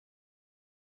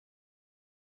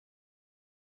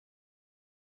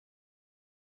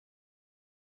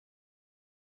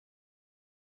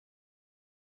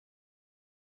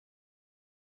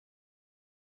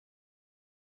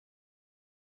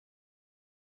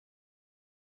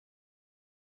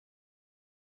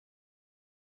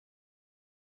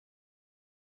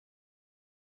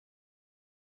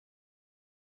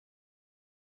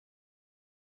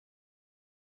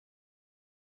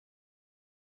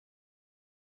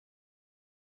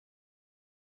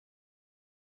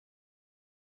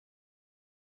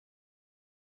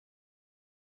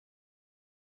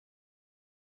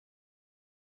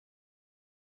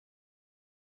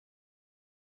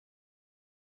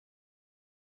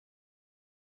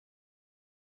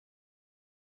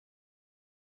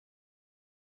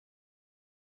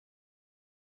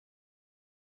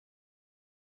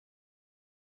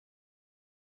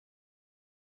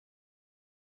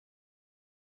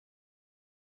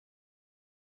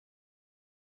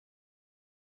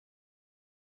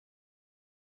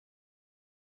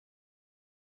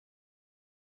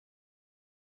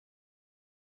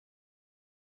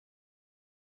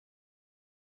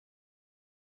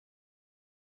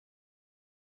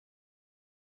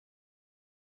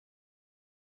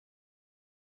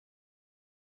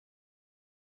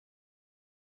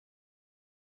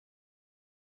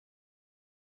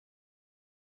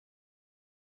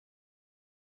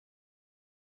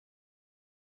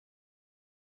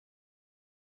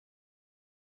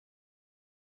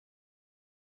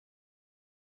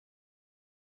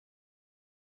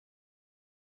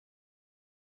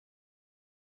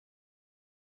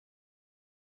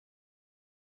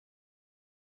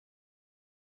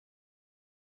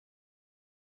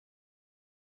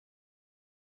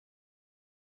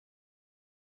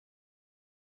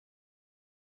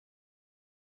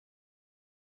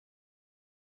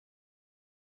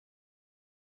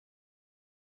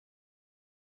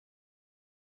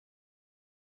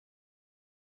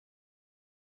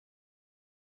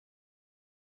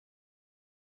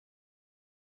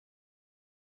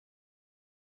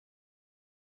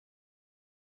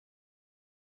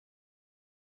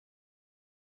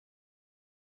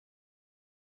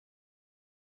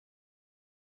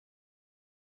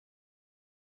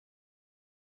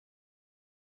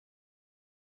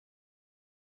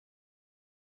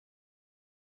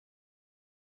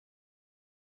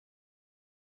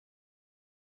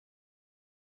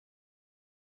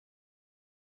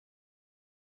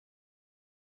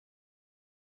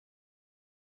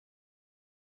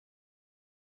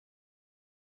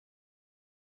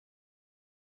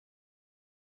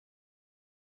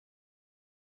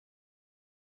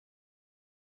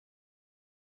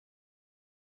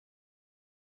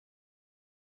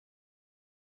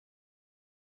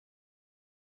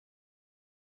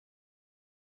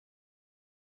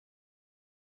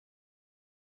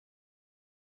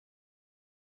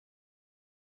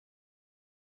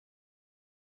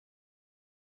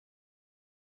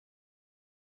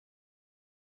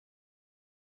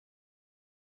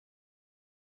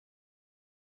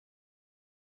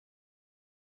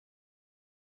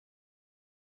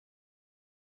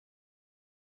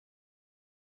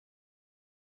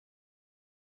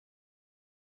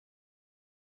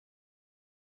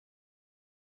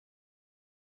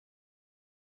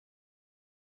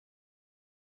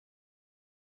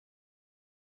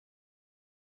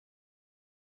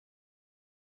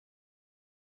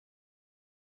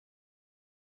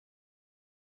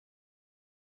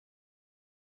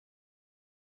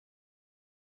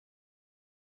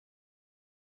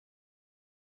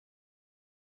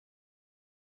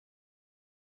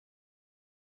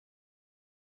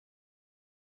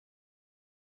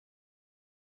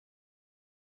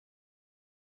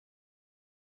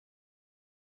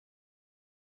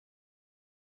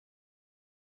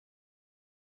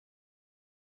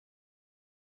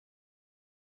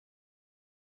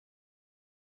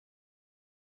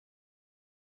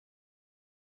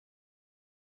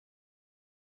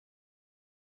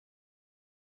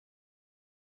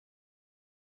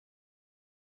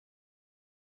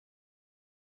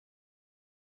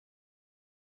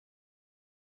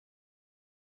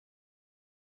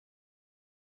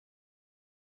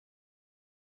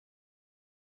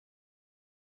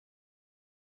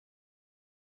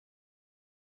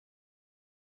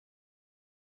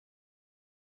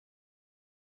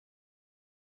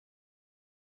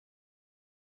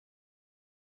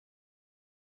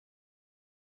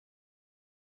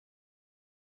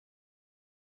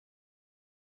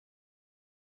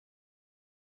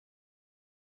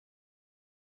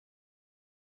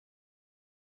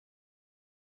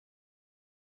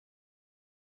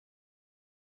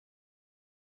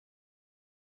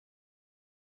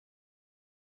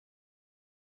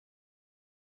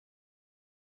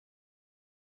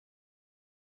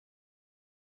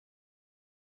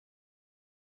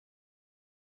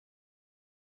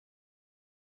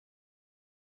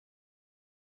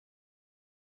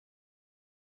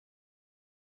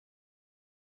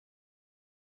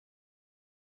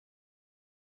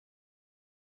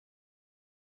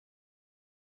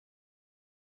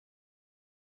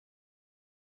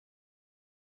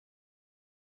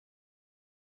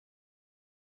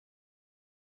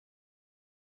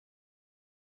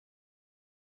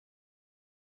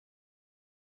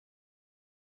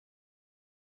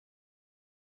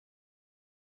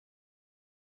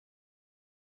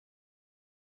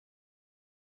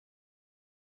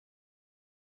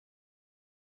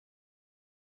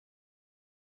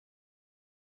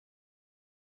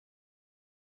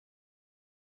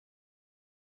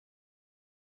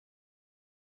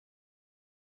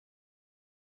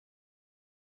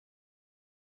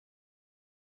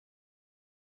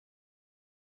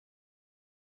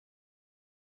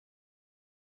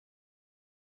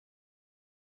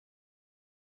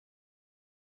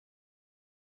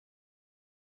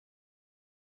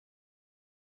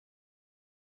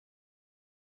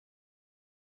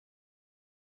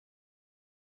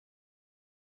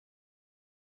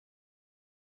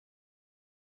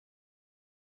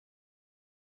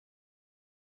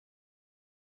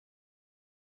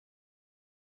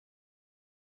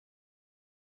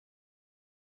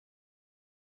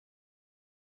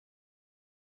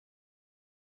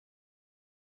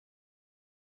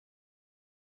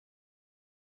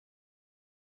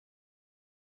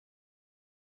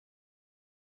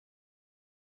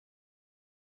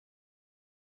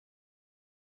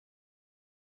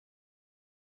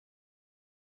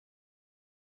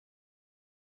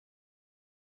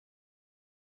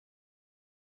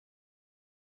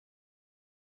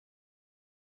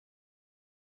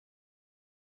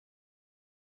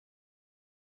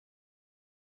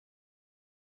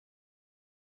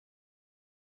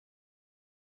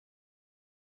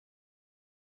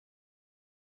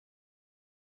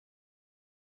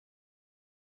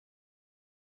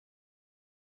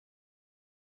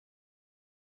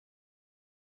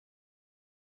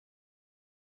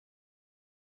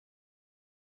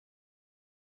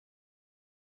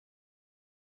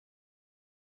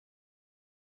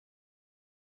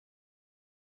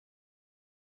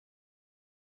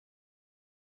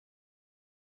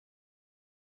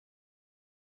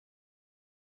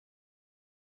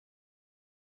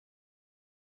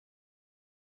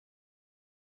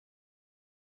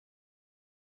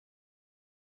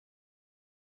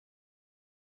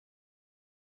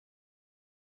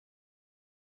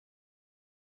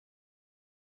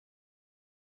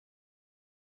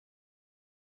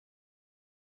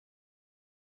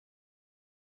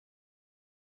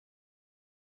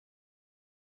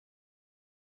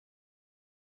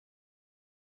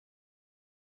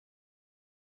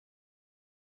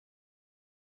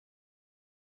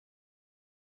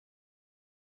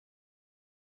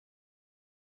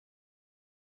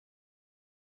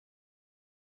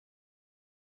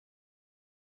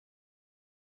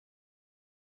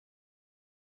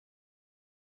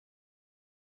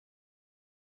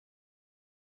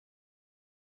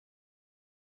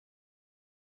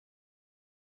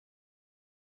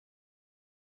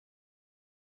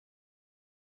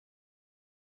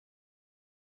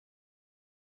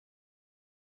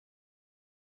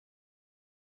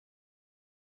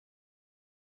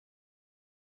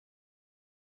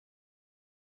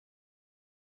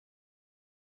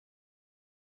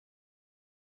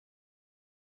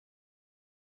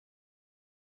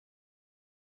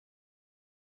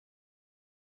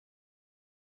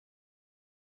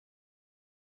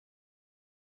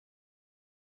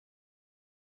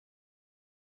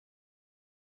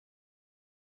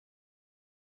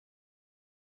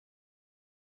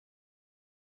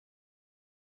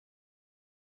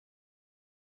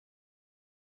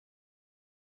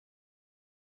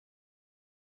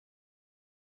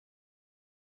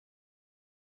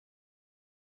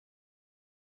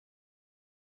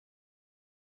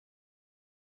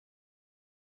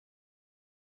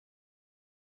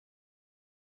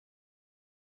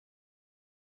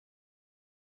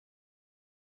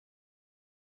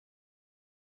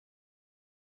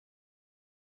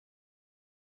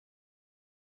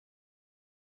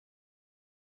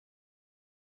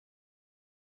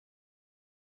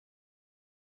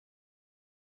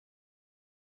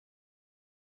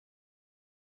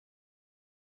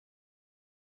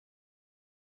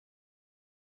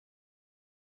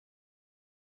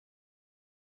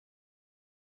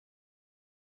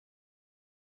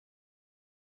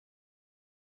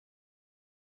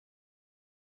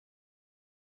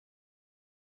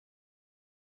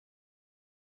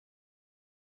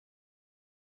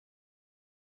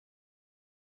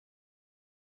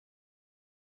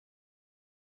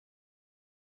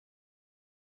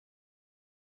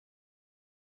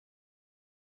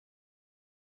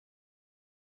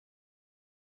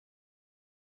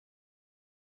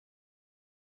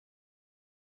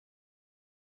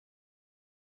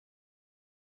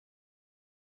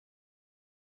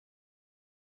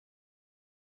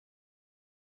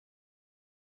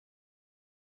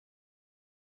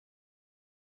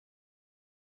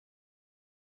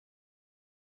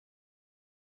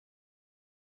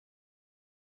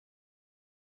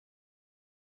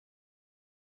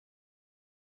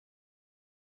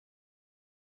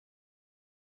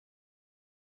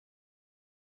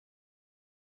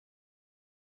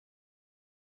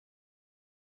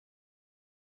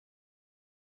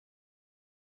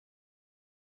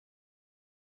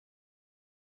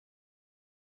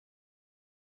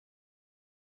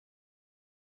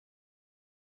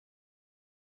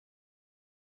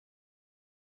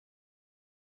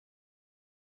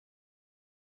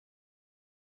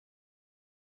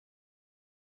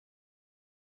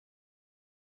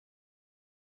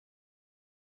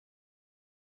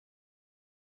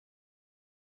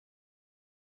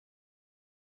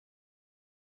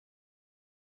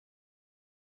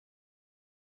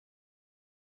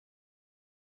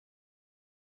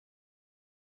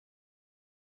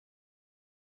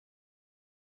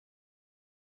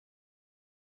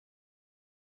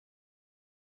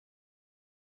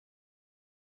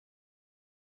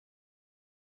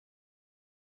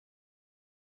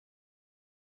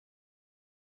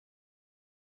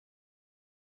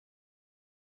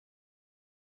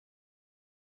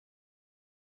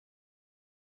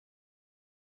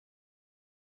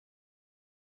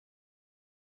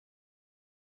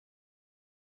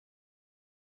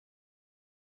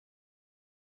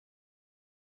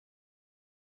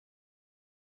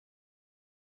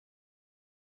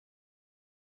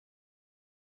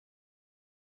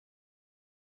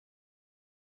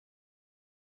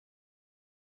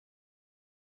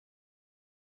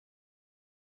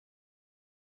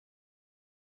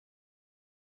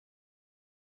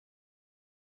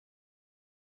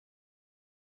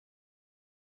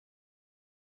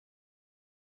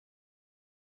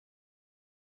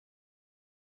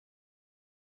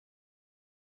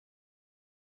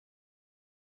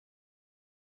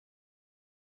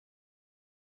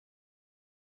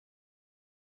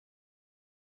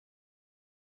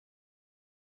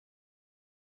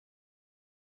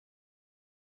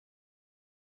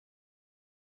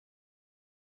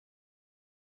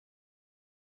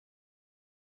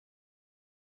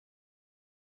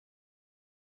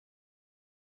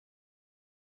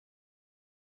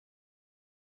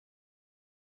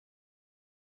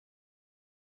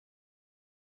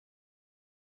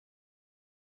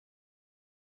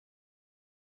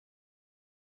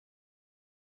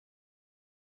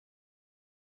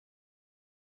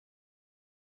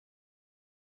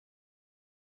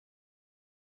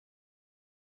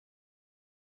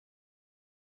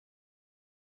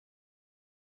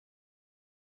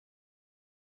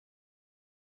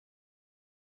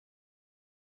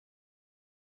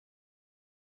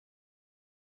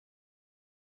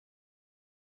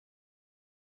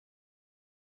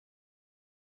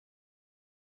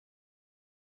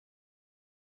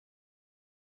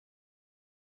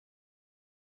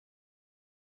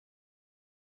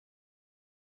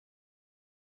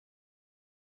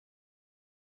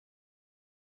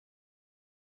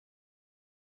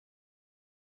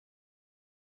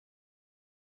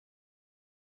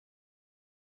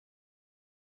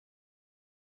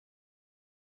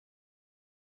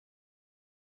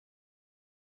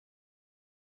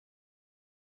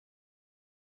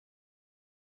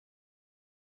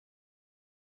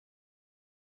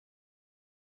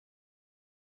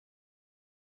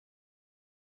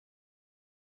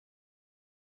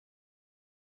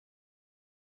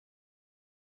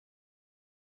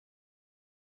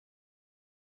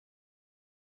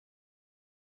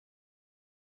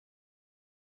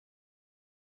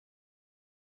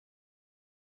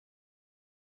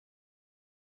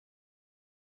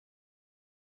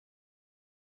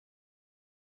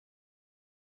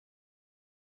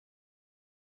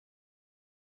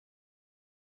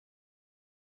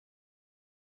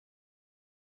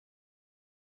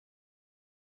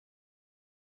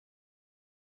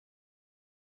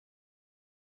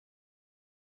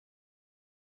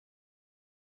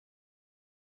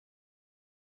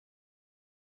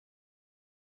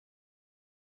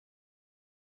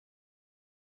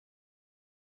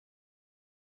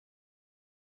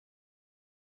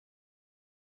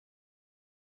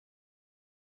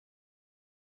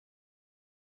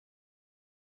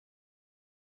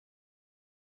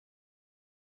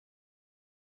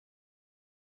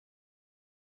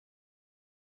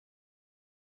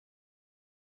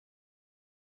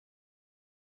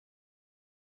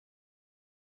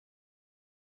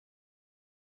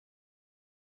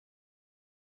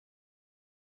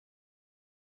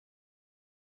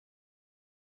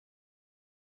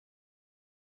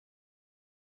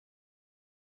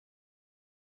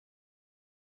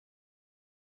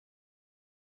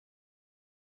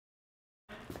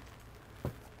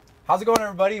How's it going,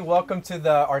 everybody? Welcome to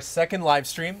our second live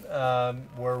stream.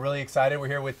 We're really excited. We're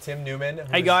here with Tim Newman.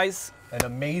 Hey guys. An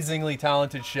amazingly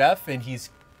talented chef, and he's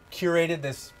curated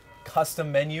this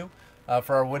custom menu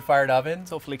for our wood-fired oven.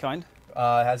 It's awfully kind.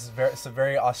 Has some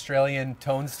very Australian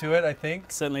tones to it, I think.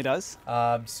 It certainly does.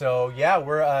 So yeah,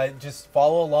 we're just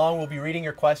follow along. We'll be reading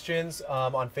your questions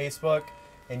on Facebook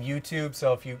and YouTube.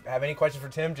 So if you have any questions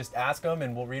for Tim, just ask them,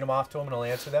 and we'll read them off to him, and he'll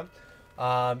answer them.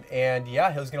 And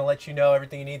yeah, he's going to let you know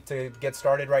everything you need to get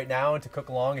started right now and to cook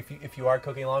along if you are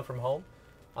cooking along from home.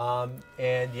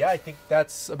 And yeah, I think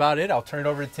that's about it. I'll turn it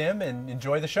over to Tim and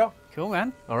enjoy the show. Cool,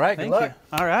 man. All right, Thank good luck.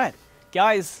 you. All right.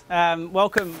 Guys,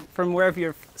 welcome from wherever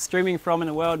you're streaming from in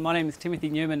the world. My name is Timothy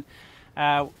Newman.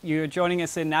 You're joining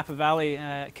us in Napa Valley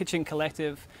Kitchen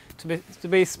Collective. To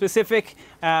be specific,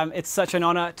 it's such an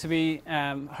honor to be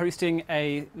hosting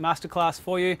a masterclass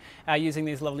for you using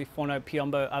these lovely Forno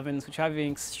Piombo ovens, which I've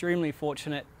been extremely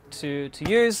fortunate to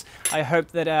use. I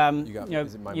hope that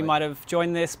you might have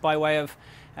joined this by way of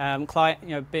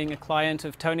being a client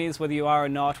of Tony's, whether you are or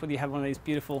not, whether you have one of these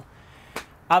beautiful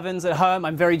ovens at home.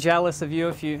 I'm very jealous of you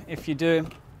if you do.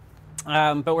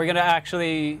 But we're going to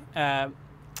actually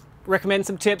recommend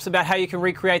some tips about how you can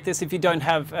recreate this if you don't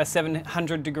have a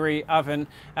 700-degree oven.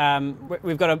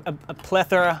 We've got a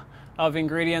plethora of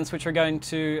ingredients which we're going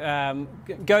to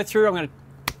go through. I'm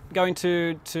going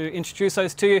to introduce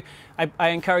those to you. I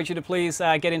encourage you to please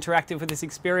get interactive with this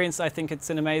experience. I think it's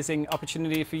an amazing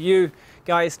opportunity for you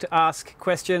guys to ask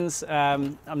questions. I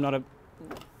don't want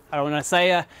to say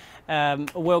a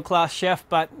world-class chef,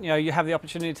 but you have the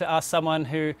opportunity to ask someone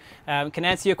who can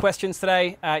answer your questions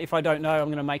today. If I don't know,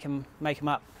 I'm going to make them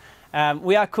up.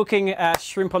 We are cooking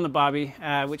shrimp on the barbie,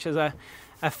 which is a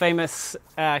famous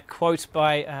quote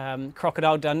by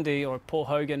Crocodile Dundee or Paul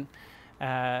Hogan,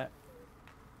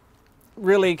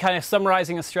 really kind of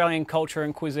summarizing Australian culture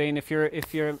and cuisine. If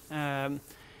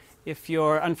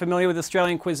you're unfamiliar with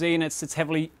Australian cuisine, it's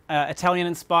heavily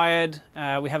Italian-inspired.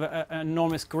 We have an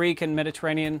enormous Greek and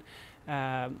Mediterranean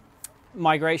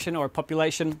migration or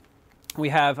population. We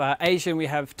have Asian, we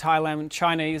have Thailand,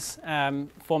 Chinese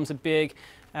forms a big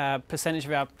percentage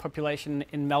of our population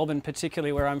in Melbourne,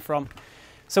 particularly where I'm from.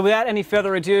 So without any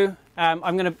further ado,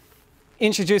 I'm going to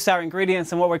introduce our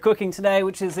ingredients and what we're cooking today,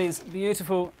 which is these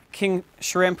beautiful king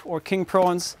shrimp or king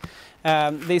prawns.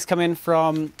 These come in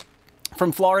from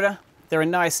Florida. They're a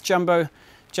nice jumbo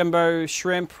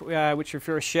shrimp, which if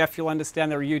you're a chef, you'll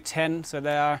understand they're U10, so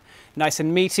they are nice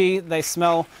and meaty. They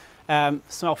smell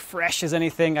fresh as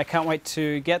anything. I can't wait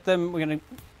to get them. We're going to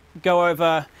go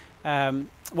over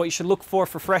what you should look for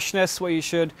freshness, what you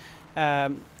should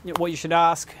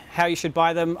ask, how you should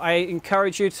buy them. I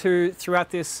encourage you to, throughout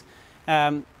this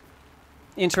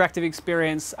interactive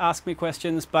experience, ask me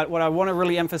questions. But what I want to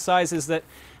really emphasize is that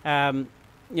I'm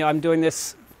doing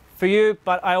this for you,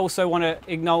 but I also want to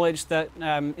acknowledge that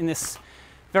in this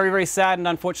very, very sad and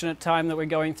unfortunate time that we're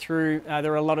going through,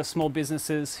 there are a lot of small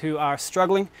businesses who are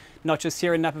struggling, not just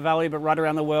here in Napa Valley, but right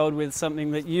around the world with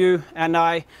something that you and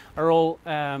I are all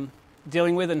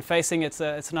dealing with and facing. It's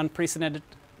an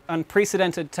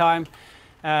unprecedented time,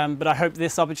 but I hope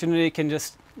this opportunity can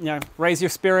just raise your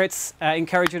spirits,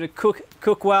 encourage you to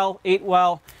cook well, eat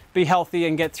well, be healthy,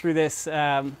 and get through this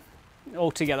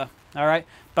all together. All right,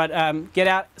 but get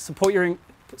out, support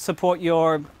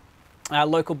your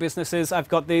local businesses. I've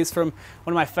got these from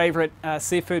one of my favorite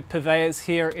seafood purveyors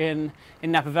here in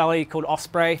Napa Valley called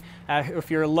Osprey. If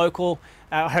you're a local,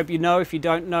 I hope you know. If you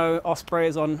don't know, Osprey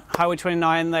is on Highway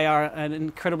 29. They are an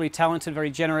incredibly talented, very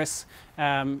generous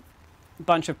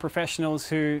bunch of professionals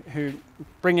who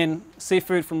bring in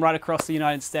seafood from right across the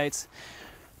United States.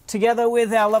 Together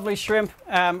with our lovely shrimp,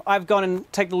 I've gone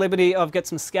and taken the liberty of get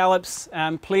some scallops.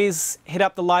 Please hit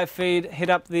up the live feed, hit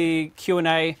up the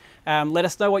Q&A. Let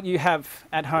us know what you have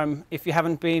at home. If you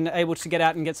haven't been able to get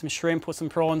out and get some shrimp or some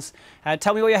prawns,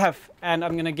 tell me what you have, and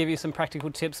I'm going to give you some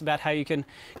practical tips about how you can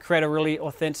create a really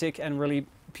authentic and really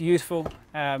beautiful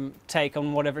take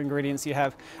on whatever ingredients you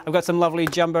have. I've got some lovely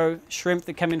jumbo shrimp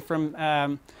that come in from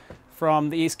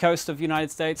the east coast of the United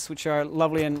States, which are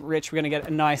lovely and rich. We're going to get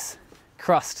a nice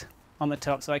crust on the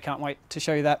top, so I can't wait to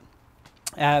show you that.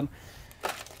 I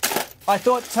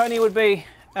thought Tony would be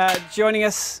joining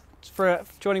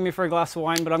me for a glass of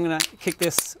wine, but I'm going to kick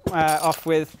this off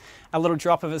with a little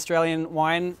drop of Australian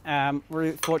wine.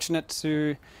 We're fortunate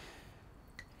to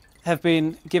have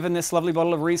been given this lovely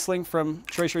bottle of Riesling from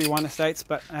Treasury Wine Estates,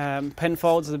 but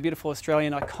Penfolds is a beautiful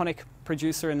Australian iconic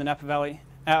producer in the Napa Valley,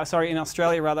 in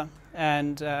Australia rather,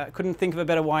 and couldn't think of a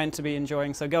better wine to be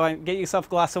enjoying. So go and get yourself a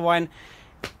glass of wine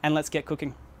and let's get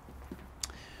cooking.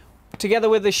 Together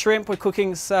with the shrimp, we're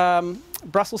cooking some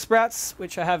Brussels sprouts,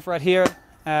 which I have right here.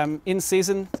 in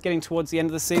season, getting towards the end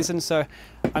of the season. So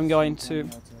I'm going to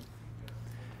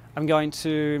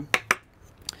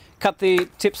cut the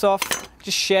tips off,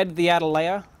 just shed the outer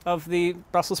layer of the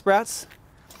Brussels sprouts.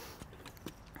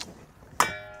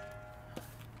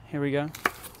 Here we go.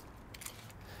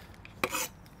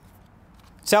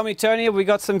 Tell me, Tony, have we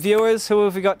got some viewers? Who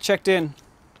have we got checked in?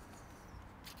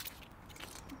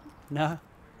 No?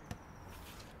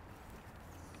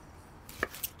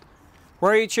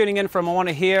 Where are you tuning in from? I want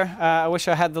to hear. I wish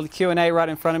I had the Q&A right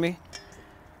in front of me.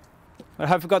 I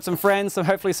hope we've got some friends,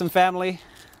 hopefully some family.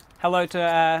 Hello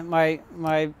to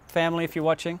my family if you're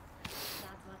watching. Dad's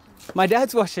watching. My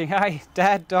dad's watching. Hi,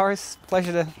 Dad, Doris.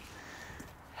 Pleasure to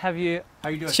have you, How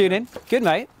you doing? tune in. Good,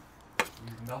 mate. You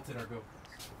melted our GoPros.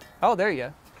 Oh, there you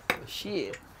go.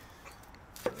 Shit.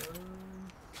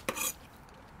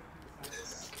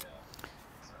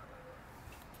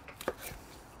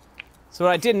 So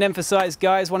what I didn't emphasize,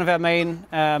 guys, one of our main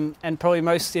and probably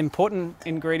most important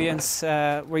ingredients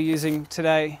we're using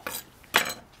today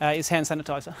is hand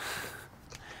sanitizer.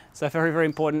 So very, very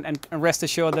important, and rest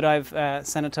assured that I've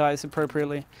sanitized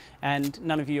appropriately, and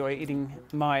none of you are eating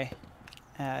my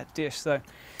dish, so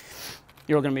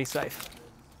you're all going to be safe.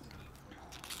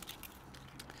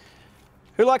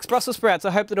 Who likes Brussels sprouts?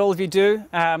 I hope that all of you do.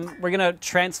 We're going to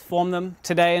transform them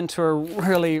today into a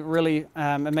really, really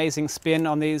amazing spin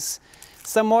on these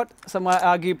some might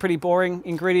argue pretty boring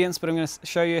ingredients, but I'm going to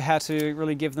show you how to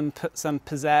really give them some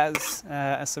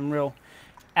pizzazz, some real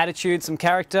attitude, some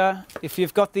character. If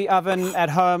you've got the oven at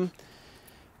home,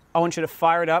 I want you to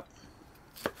fire it up.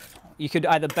 You could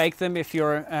either bake them if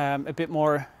you're a bit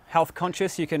more health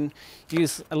conscious. You can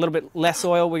use a little bit less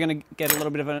oil. We're going to get a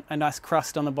little bit of a nice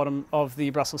crust on the bottom of the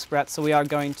Brussels sprouts, so we are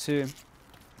going to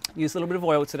use a little bit of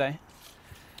oil today.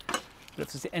 But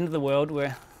if it's the end of the world, we're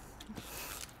a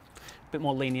bit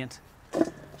more lenient.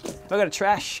 Have I got a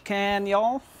trash can,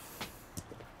 y'all?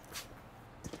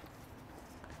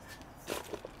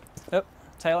 Oh,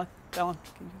 Taylor, can you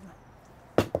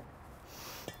do that?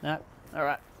 No, all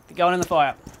right, going in the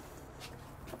fire.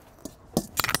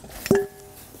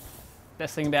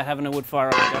 Best thing about having a wood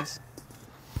fire on, guys.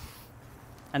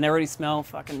 And they already smell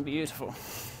fucking beautiful.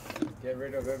 Get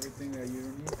rid of everything that you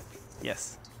don't need?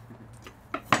 Yes.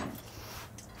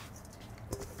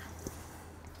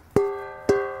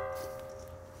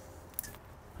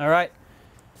 All right.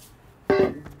 I'm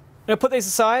going to put these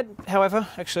aside, however,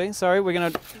 actually, sorry, we're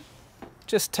going to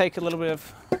just take a little bit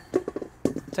of,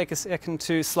 take a second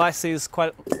to slice these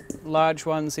quite large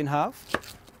ones in half.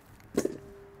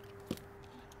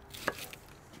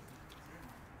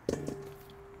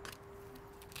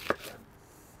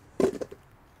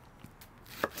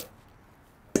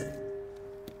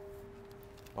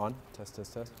 On. Test,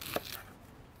 test, test.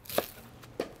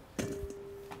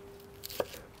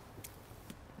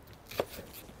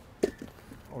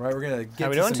 All right, we're gonna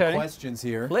get to some Tony? questions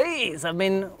here. Please, I've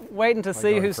been waiting to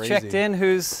see God, who's crazy. checked in,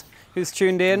 who's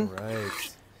tuned in. All right. Where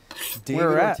David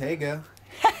we're at. Ortega.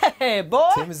 Hey, boy!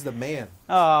 Tim is the man.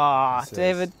 Aw, Says.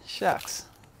 David, shucks.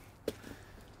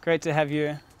 Great to have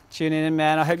you tuning in,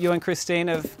 man. I hope you and Christine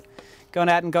have gone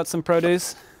out and got some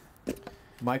produce.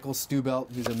 Michael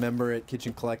Stubelt, who's a member at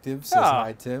Kitchen Collective, says Oh.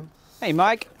 hi, Tim. Hey,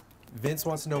 Mike. Vince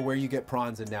wants to know where you get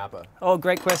prawns in Napa. Oh,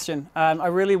 great question. I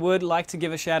really would like to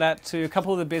give a shout out to a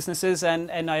couple of the businesses,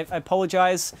 and I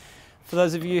apologize for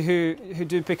those of you who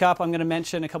do pick up. I'm going to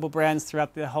mention a couple of brands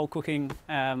throughout the whole cooking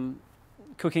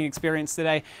experience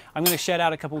today. I'm going to shout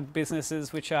out a couple of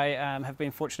businesses which I have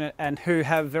been fortunate and who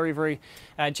have very, very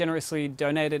generously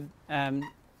donated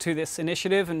to this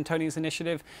initiative and Tony's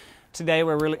initiative. Today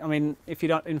we're really, I mean, if you're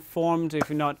not informed, if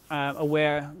you're not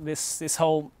aware, this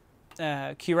whole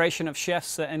curation of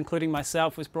chefs, including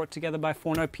myself, was brought together by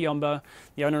Forno Piombo,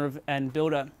 the owner of, and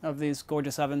builder of these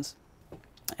gorgeous ovens.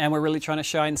 And we're really trying to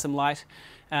shine some light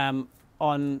on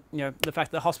the fact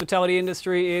that the hospitality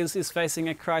industry is facing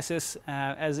a crisis,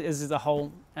 as is the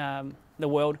whole the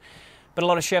world. But a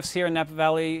lot of chefs here in Napa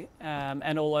Valley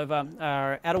and all over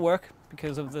are out of work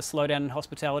because of the slowdown in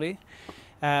hospitality.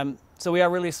 So we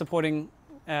are really supporting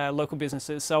local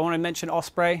businesses. So I want to mention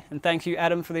Osprey, and thank you,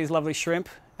 Adam, for these lovely shrimp.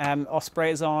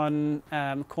 Osprey is on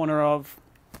corner of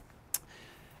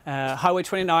Highway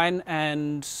 29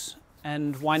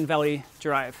 and Wine Valley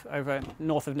Drive over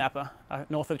north of Napa,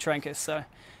 north of Trancas. So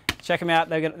check them out.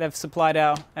 They've supplied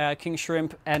our king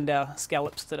shrimp and our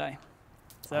scallops today.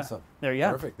 So Awesome. There you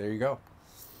go. Perfect. There you go. All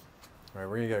right,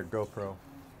 we're gonna get our GoPro.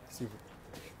 See if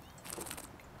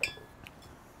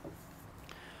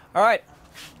All right.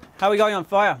 How are we going on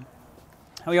fire?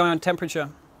 How are we going on temperature?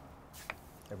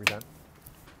 every time.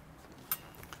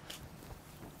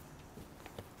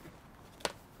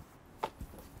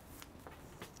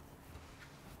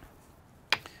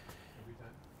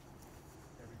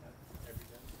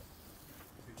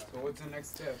 So what's the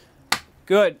next step?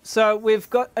 Good. So we've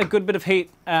got a good bit of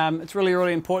heat. It's really,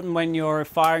 really important when you're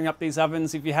firing up these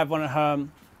ovens, if you have one at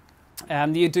home,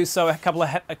 that you do so a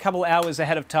couple hours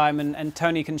ahead of time. And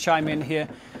Tony can chime in here.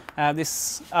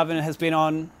 This oven has been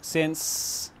on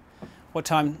since what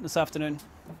time this afternoon?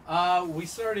 We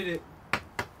started it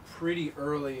pretty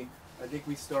early. I think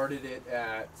we started it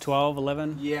at 12,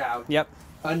 11? Yeah. Yep.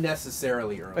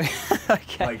 Unnecessarily early.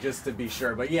 Okay. Like just to be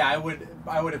sure. But yeah, I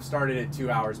would have started it 2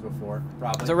 hours before,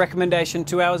 probably. So recommendation,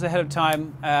 2 hours ahead of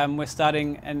time. We're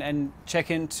starting and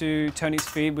check into Tony's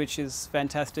feed, which is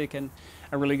fantastic and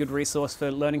a really good resource for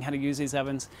learning how to use these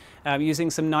ovens. Using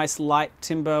some nice light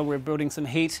timber, we're building some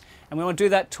heat, and we want to do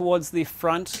that towards the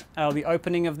front, the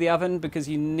opening of the oven, because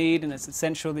you need, and it's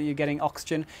essential that you're getting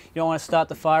oxygen. You don't want to start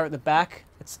the fire at the back.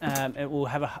 It will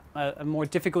have a more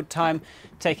difficult time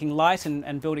taking light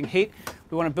and building heat.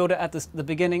 We want to build it at the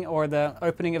beginning or the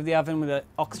opening of the oven, where the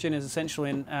oxygen is essential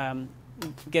in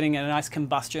getting a nice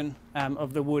combustion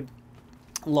of the wood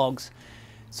logs.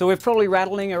 So we're probably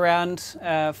rattling around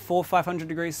 400-500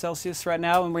 degrees Celsius right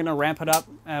now, and we're going to ramp it up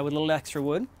with a little extra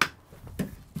wood.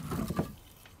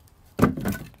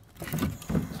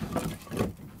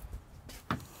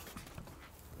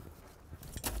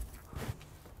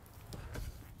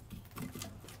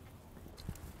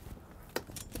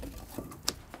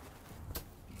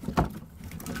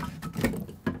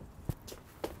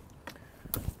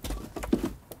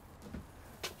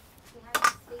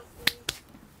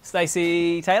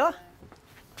 Stacey Taylor?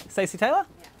 Stacey Taylor?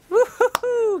 Yeah.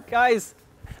 Woohoo! Guys,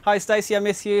 hi Stacey, I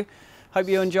miss you. Hope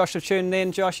you and Josh have tuned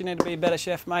in. Josh, you need to be a better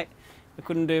chef, mate. I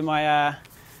couldn't do my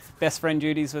best friend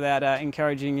duties without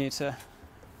encouraging you to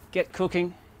get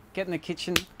cooking, get in the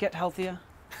kitchen, get healthier.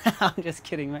 I'm just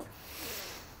kidding, mate.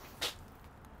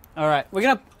 All right, we're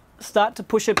gonna start to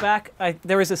push it back.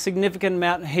 There is a significant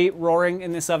amount of heat roaring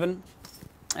in this oven.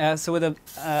 So with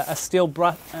a steel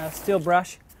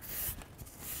brush,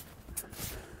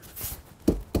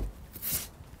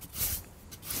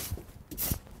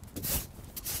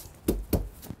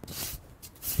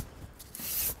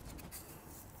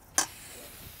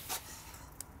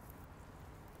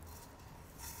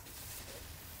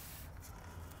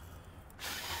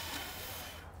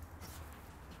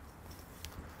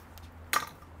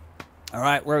 all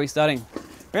right, where are we starting?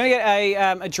 We're going to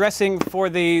get a dressing for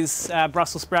these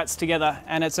Brussels sprouts together,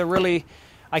 and it's a really,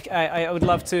 I would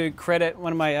love to credit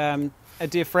one of my, a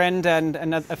dear friend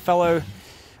and a fellow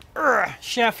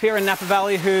chef here in Napa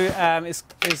Valley who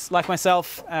is like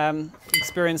myself,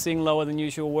 experiencing lower than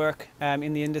usual work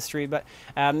in the industry, but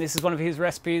this is one of his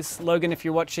recipes. Logan, if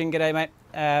you're watching, g'day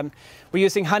mate. We're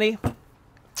using honey,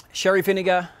 sherry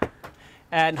vinegar,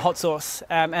 and hot sauce,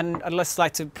 and I'd just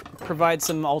like to provide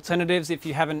some alternatives if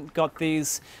you haven't got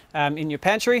these in your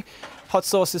pantry. Hot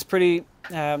sauce is pretty,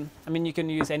 I mean, you can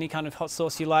use any kind of hot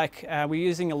sauce you like. We're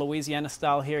using a Louisiana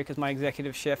style here because my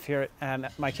executive chef here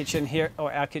at my kitchen here,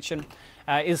 or our kitchen,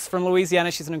 is from Louisiana.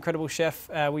 She's an incredible chef.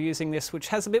 We're using this, which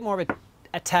has a bit more of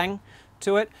a tang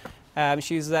to it.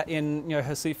 She uses that in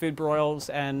her seafood broils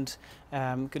and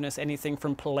goodness, anything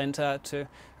from polenta to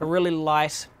a really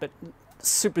light but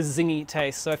super zingy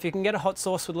taste. So if you can get a hot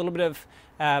sauce with a little bit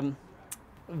of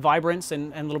vibrance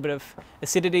and a little bit of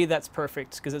acidity, that's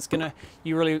perfect, because it's gonna,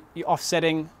 you're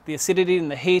offsetting the acidity and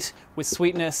the heat with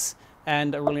sweetness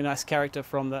and a really nice character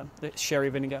from the sherry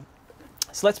vinegar.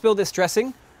 So let's build this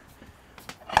dressing.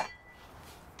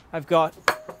 I've got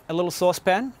a little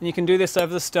saucepan, and you can do this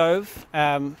over the stove,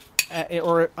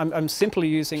 or I'm simply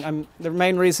using, the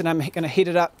main reason I'm going to heat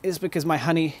it up is because my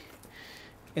honey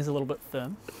is a little bit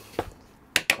firm.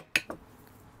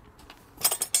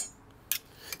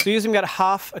 So using about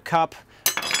half a cup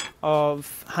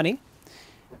of honey,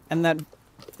 and that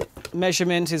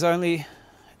measurement is only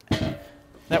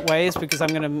that way is because I'm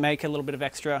going to make a little bit of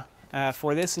extra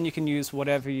for this, and you can use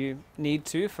whatever you need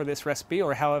to for this recipe,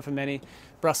 or however many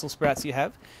Brussels sprouts you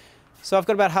have. So I've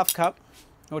got about half a cup,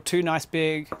 or two nice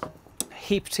big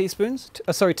heap tablespoons.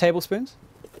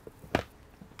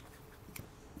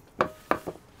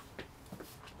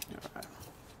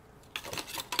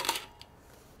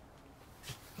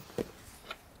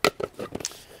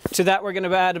 To that, we're going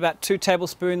to add about 2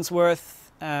 tablespoons worth.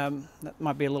 That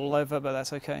might be a little over, but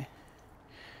that's okay.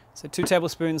 So 2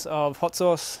 tablespoons of hot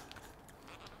sauce,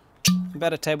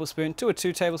 about a tablespoon, about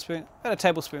a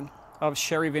tablespoon of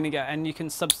sherry vinegar, and you can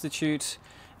substitute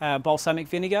balsamic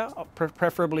vinegar,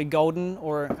 preferably golden,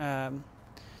 or a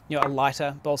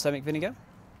lighter balsamic vinegar.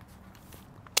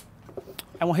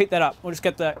 And we'll heat that up. We'll just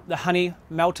get the honey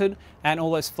melted and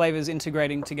all those flavors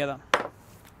integrating together.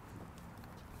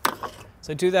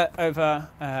 So do that over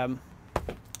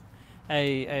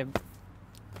a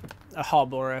a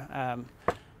hob or a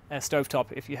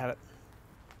stovetop if you have it.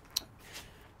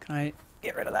 Can I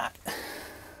get rid of that?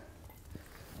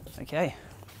 Okay.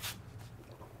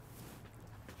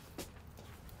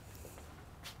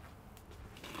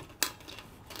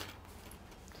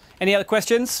 Any other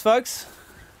questions, folks?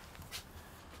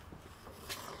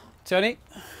 Tony?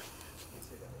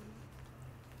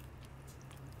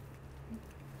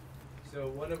 So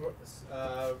one of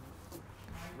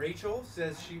Rachel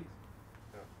says she.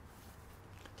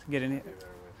 Get in here.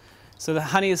 So the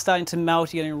honey is starting to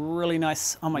melt. You're getting really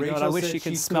nice. Oh my Rachel God! I wish said you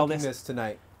could she's smell cooking this.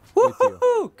 tonight. With you.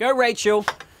 Woo-hoo-hoo! Go, Rachel.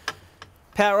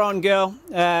 Power on, girl.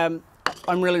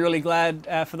 I'm really, really glad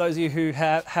for those of you who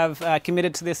have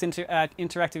committed to this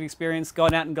interactive experience,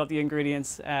 gone out and got the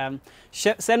ingredients.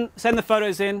 Send the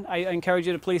photos in. I encourage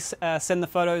you to please send the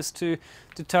photos to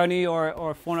Tony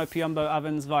or Forno Piombo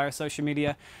Ovens via social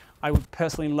media. I would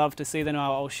personally love to see them.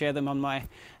 I'll share them on my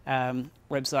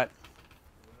website.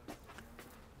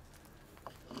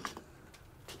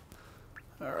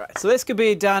 All right, so this could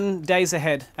be done days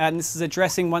ahead, and this is a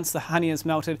dressing once the honey is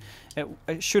melted.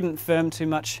 It shouldn't firm too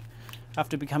much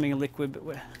after becoming a liquid,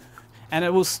 and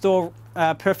it will store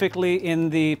perfectly in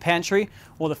the pantry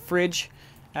or the fridge,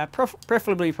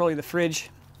 preferably probably the fridge.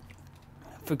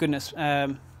 For goodness,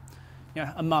 a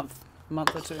month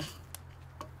or two.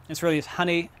 It's really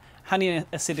honey and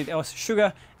acidity, or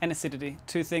sugar and acidity,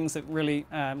 two things that really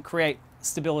create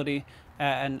stability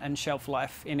and shelf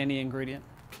life in any ingredient.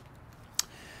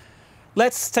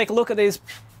 Let's take a look at these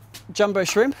jumbo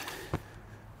shrimp.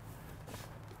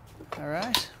 All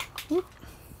right. Whoop.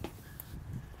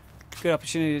 Good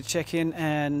opportunity to check in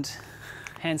and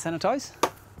hand sanitize.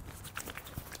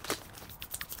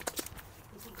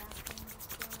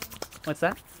 What's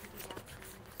that?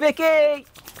 Vicky!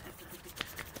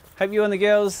 Hope you and the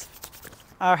girls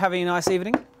are having a nice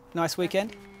evening, nice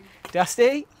weekend.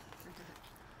 Dusty?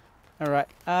 All right.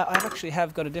 I actually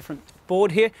have got a different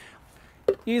board here.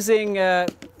 Using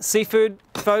seafood,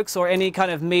 folks, or any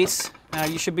kind of meat,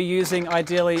 you should be using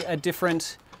ideally a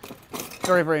different,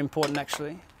 very, very important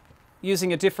actually,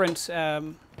 using a different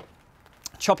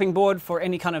chopping board for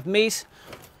any kind of meat,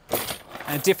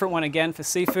 and a different one again for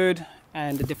seafood,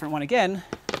 and a different one again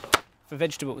for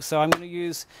vegetables. So I'm going to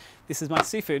use, this is my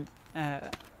seafood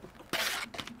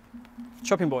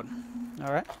chopping board,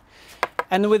 all right?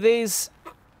 And with these,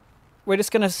 we're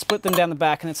just going to split them down the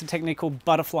back, and it's a technique called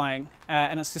butterflying,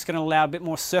 and it's just going to allow a bit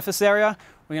more surface area.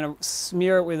 We're going to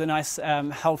smear it with a nice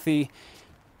healthy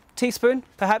teaspoon,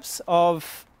 perhaps,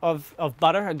 of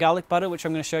butter, a garlic butter, which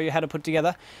I'm going to show you how to put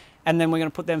together. And then we're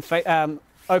going to put them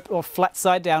or flat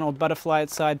side down or butterfly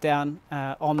side down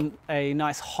on a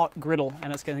nice hot griddle,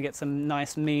 and it's going to get some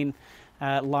nice mean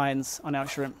lines on our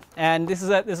shrimp. And this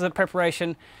is a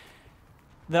preparation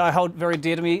that I hold very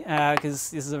dear to me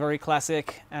because this is a very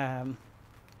classic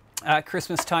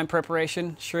Christmas time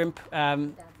preparation. Shrimp.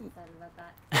 Dad's excited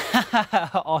about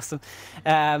that. Awesome.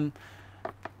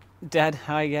 Dad,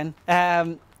 hi again.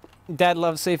 Dad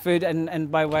loves seafood,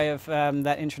 and by way of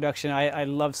that introduction, I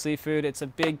love seafood. It's a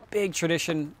big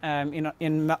tradition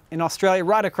in Australia,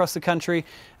 right across the country,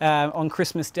 on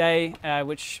Christmas Day,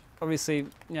 which obviously,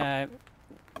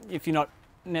 if you're not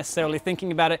necessarily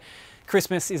thinking about it,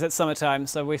 Christmas is at summertime,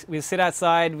 so we sit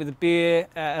outside with a beer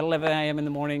at 11 a.m. in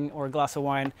the morning or a glass of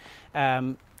wine,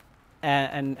 and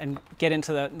get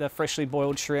into the freshly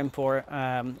boiled shrimp or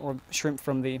shrimp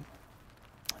from the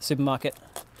supermarket.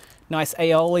 Nice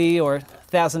aioli or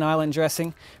Thousand Island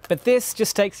dressing, but this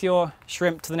just takes your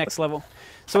shrimp to the next level.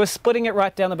 So we're splitting it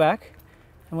right down the back,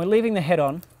 and we're leaving the head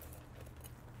on.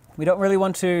 We don't really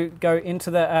want to go into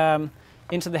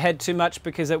the head too much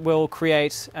because it will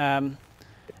create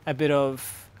a bit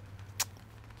of,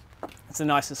 it's the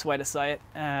nicest way to say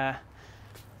it,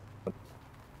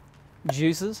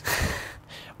 juices.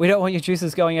 We don't want your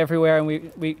juices going everywhere, and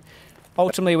we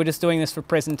ultimately we're just doing this for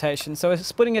presentation. So we're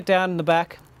splitting it down in the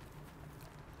back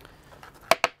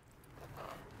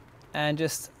and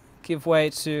just give way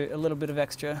to a little bit of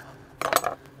extra,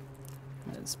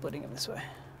 and then splitting it this way.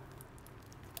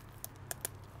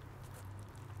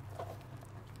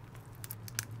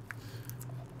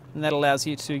 And that allows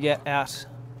you to get out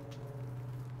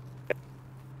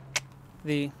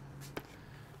the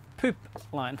poop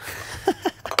line.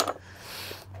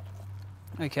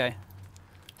 Okay,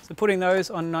 so putting those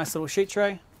on a nice little sheet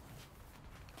tray.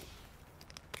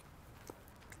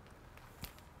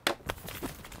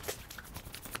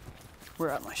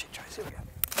 Where are my sheet trays? Here we go.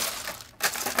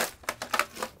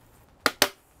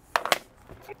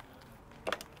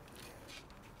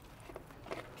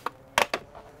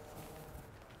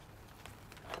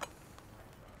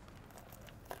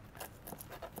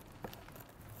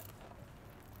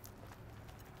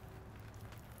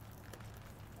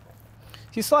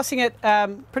 you're slicing it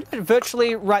pretty much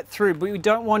virtually right through, but we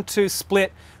don't want to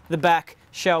split the back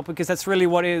shell because that's really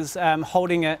what is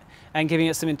holding it and giving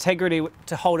it some integrity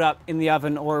to hold up in the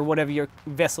oven or whatever your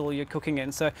vessel you're cooking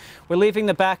in. So we're leaving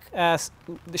the back, the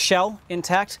shell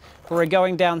intact, but we're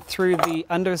going down through the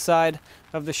underside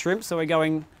of the shrimp. So we're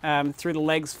going through the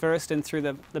legs first and through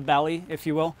the belly, if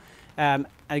you will,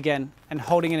 again, and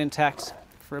holding it intact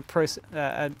for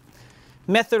a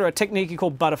method or a technique you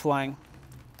call butterflying.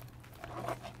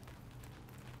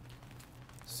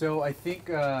 So I think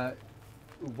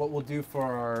what we'll do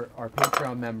for our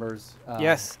Patreon members.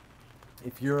 Yes.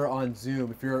 If you're on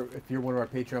Zoom, if you're one of our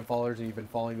Patreon followers and you've been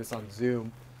following this on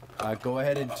Zoom, go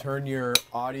ahead and turn your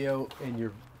audio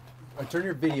and turn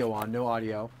your video on, no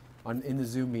audio, in the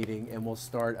Zoom meeting, and we'll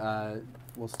start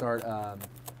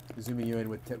zooming you in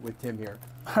with Tim here.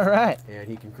 All right. And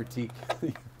he can critique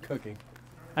cooking.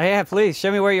 Oh, yeah, please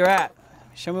show me where you're at.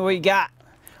 Show me what you got.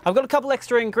 I've got a couple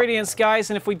extra ingredients,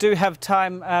 guys, and if we do have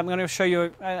time, I'm going to show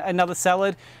you another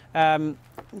salad.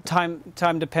 Time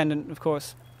dependent, of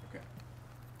course.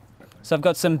 So I've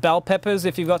got some bell peppers.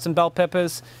 If you've got some bell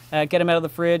peppers, get them out of the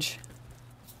fridge.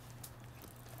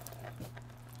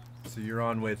 So you're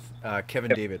on with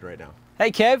Kevin David right now.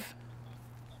 Hey, Kev.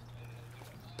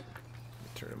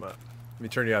 Turn him up. Let me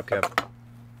turn you up, Kev.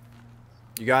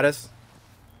 You got us?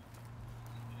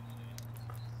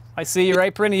 I see your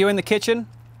apron. Are you in the kitchen?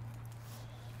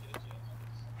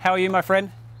 How are you, my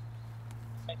friend?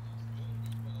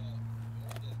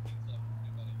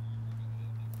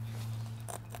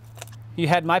 You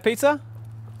had my pizza?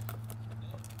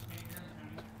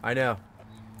 I know.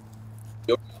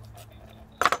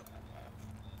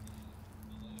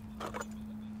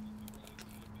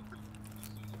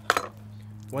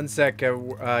 One sec,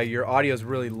 your audio is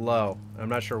really low. I'm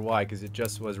not sure why, because it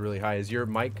just was really high. Is your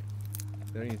mic?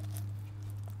 Let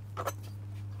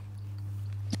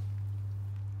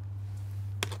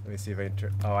me see if I can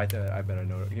turn. Oh, I bet I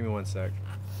know. Give me one sec.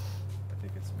 I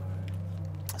think it's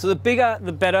my. So the bigger,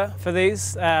 the better for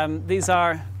these. These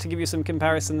are, to give you some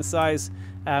comparison, the size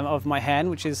of my hand,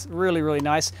 which is really, really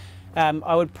nice.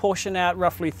 I would portion out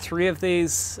roughly 3 of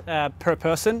these per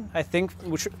person, I think,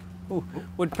 which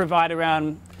would provide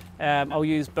around, I'll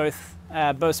use both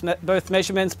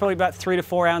measurements, probably about 3 to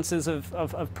 4 ounces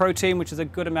of protein, which is a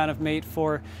good amount of meat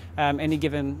for any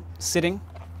given sitting.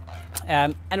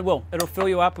 And it'll fill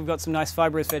you up. We've got some nice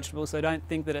fibrous vegetables, so don't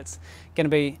think that it's going to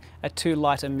be a too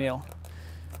light a meal.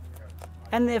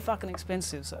 And they're fucking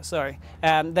expensive, so sorry.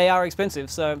 They are expensive,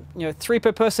 so 3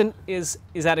 per person is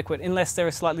adequate, unless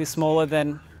they're slightly smaller.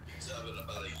 Then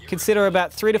consider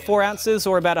about 3 to 4 ounces,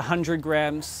 or about 100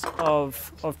 grams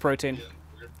of protein,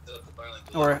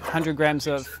 or 100 grams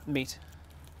of meat.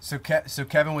 So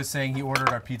Kevin was saying he ordered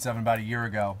our pizza oven about a year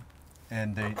ago,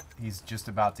 and he's just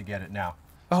about to get it now.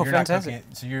 So Oh, you're fantastic! Not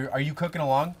cooking, are you cooking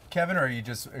along, Kevin, or are you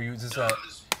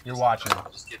you're watching?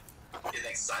 Getting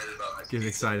excited about my Getting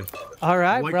excited. All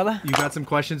right, brother. You got some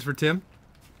questions for Tim?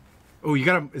 Oh, you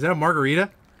got is that a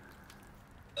margarita?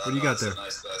 What do you got there? A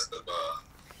nice glass of,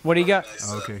 What do you got?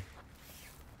 nice, Okay.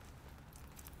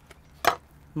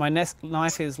 My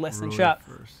knife is less than Roll it sharp.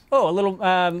 first. Oh, a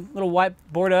little white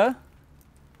Bordeaux.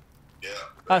 yeah.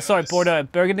 Oh, sorry, nice. Bordeaux,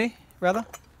 Burgundy, rather.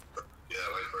 Yeah,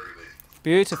 white burgundy.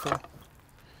 Beautiful.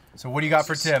 So what do you got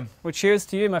for Tim? Well, cheers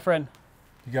to you, my friend.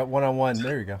 You got one-on-one.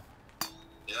 There you go.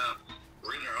 Yeah,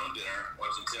 we're eating our own dinner,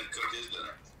 watching Tim cook his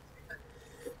dinner.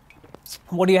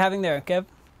 What are you having there, Kev?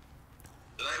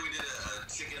 Tonight we did a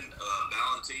chicken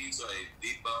Valentine, so I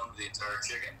deboned the entire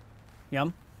chicken.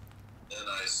 Yum. Then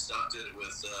I stuffed it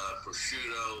with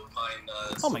prosciutto, pine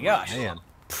nuts. Oh my gosh. Man.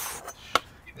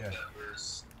 Yeah.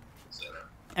 Peppers, etc.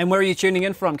 And where are you tuning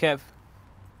in from, Kev?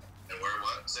 And we're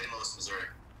what? St. Louis, Missouri.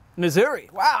 Missouri.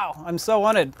 Wow, I'm so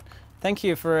honored. Thank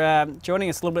you for joining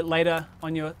us a little bit later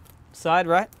on your side,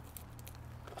 right?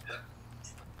 Yeah.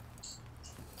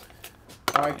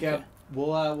 All right, Kev.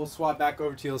 We'll swap back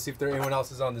over to you. Let's see if anyone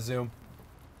else is on the Zoom.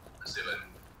 Let's see if I can.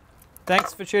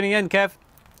 Thanks for tuning in, Kev.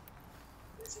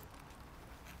 Tracy's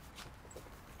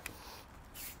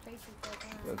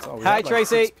like, That's all. We Hi, had, like,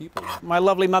 Tracy. 6 people. My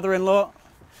lovely mother-in-law.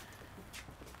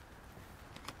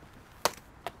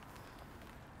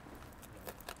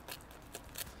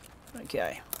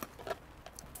 Okay.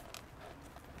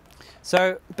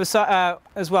 So,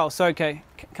 as well, so okay,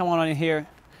 come on in here,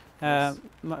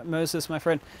 Moses, my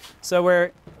friend. So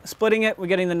we're splitting it, we're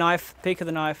getting the knife, peak of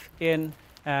the knife in,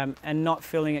 and not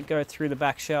feeling it go through the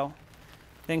back shell.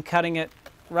 Then cutting it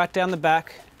right down the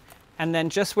back, and then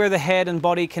just where the head and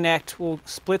body connect, we'll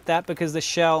split that because the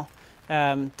shell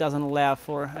doesn't allow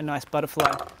for a nice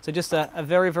butterfly. So just a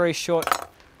very, very short,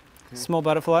 small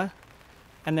butterfly.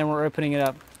 and then we're opening it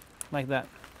up like that.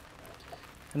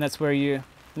 And that's where you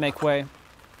make way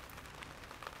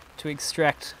to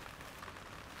extract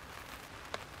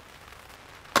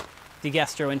the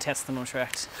gastrointestinal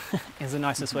tract, is the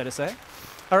nicest way to say it.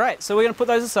 All right, so we're going to put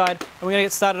those aside, and we're going to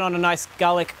get started on a nice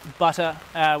garlic butter,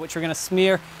 which we're going to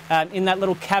smear in that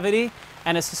little cavity,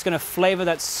 and it's just going to flavor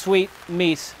that sweet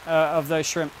meat of those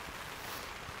shrimp.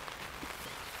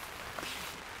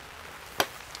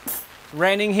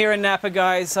 Raining here in Napa,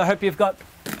 guys. I hope you've got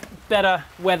better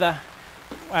weather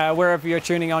wherever you're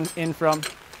tuning in from.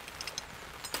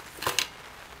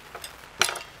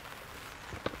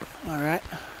 All right.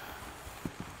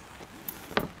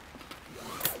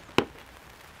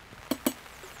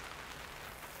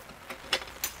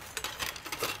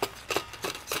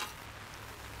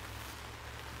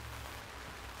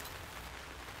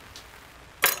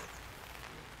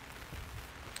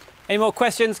 Any more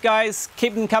questions, guys?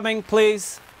 Keep them coming,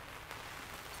 please.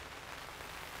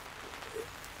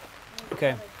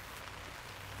 Okay.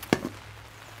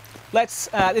 Let's.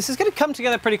 This is going to come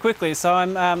together pretty quickly, so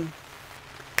I'm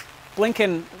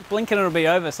blinking. It'll be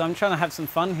over. So I'm trying to have some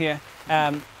fun here.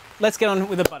 Let's get on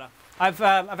with the butter. I've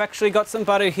actually got some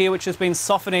butter here, which has been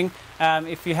softening.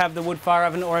 If you have the wood fire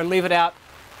oven, or leave it out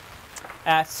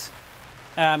at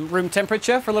room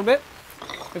temperature for a little bit.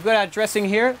 We've got our dressing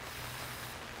here.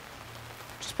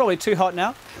 It's probably too hot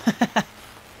now.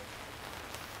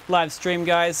 Live stream,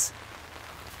 guys.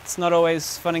 It's not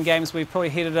always fun and games. We've probably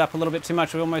heated it up a little bit too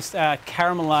much. We almost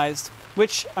caramelized,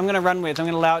 which I'm going to run with. I'm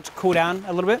going to allow it to cool down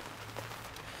a little bit.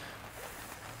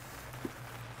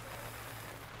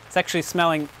 It's actually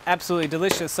smelling absolutely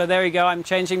delicious. So there you go. I'm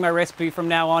changing my recipe from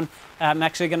now on. I'm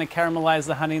actually going to caramelize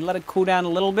the honey, let it cool down a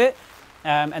little bit,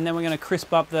 and then we're going to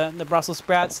crisp up the Brussels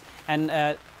sprouts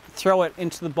and throw it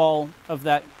into the bowl of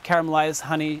that caramelized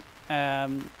honey,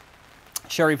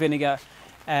 sherry vinegar,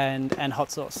 and hot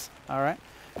sauce. All right,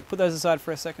 put those aside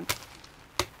for a second.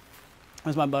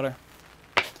 Where's my butter?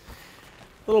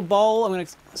 Little bowl. I'm going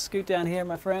to scoot down here,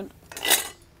 my friend.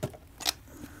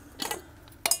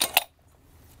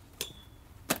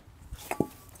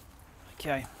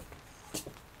 Okay.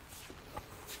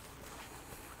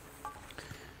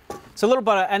 So a little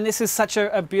butter, and this is such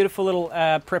a beautiful little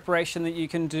preparation that you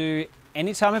can do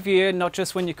any time of year, not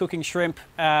just when you're cooking shrimp.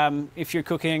 If you're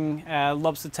cooking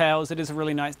lobster tails, it is a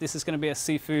really nice. This is going to be a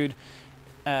seafood.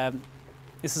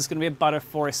 This is going to be a butter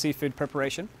for a seafood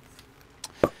preparation.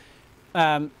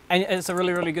 And it's a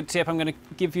really, really good tip I'm going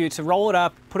to give you to roll it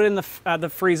up, put it in the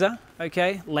freezer,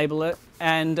 okay, label it,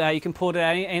 and you can pull it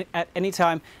at any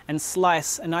time and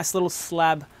slice a nice little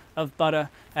slab of butter,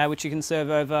 which you can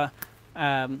serve over.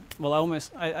 Well,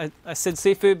 I said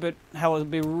seafood, but how it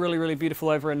would be really, really beautiful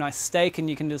over a nice steak, and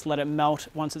you can just let it melt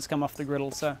once it's come off the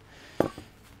griddle. So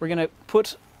we're going to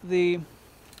put the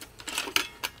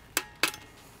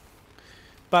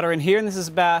butter in here, and this is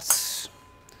about,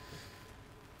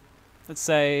 let's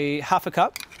say, half a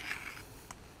cup.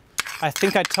 I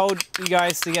think I told you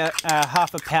guys to get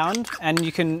half a pound, and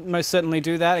you can most certainly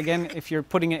do that. Again, if you're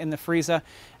putting it in the freezer,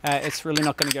 it's really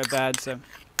not going to go bad.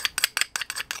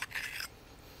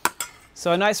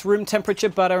 So a nice room temperature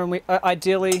butter, and we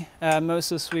ideally,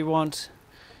 Moses, we want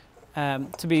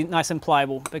to be nice and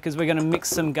pliable, because we're going to mix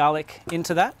some garlic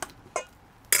into that.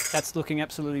 That's looking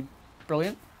absolutely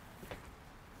brilliant.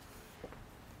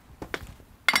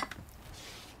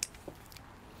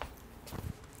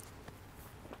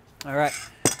 All right,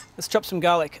 let's chop some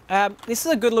garlic. This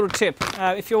is a good little tip.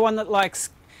 If you're one that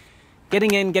likes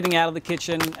getting in, getting out of the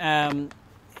kitchen,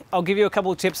 I'll give you a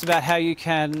couple of tips about how you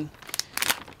can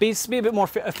be a bit more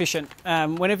efficient.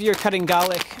 Whenever you're cutting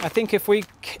garlic, I think if we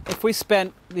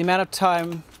spent the amount of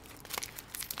time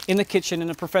in the kitchen, in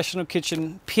a professional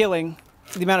kitchen, peeling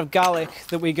the amount of garlic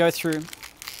that we go through,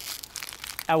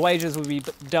 our wages would be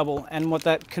double. And what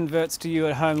that converts to you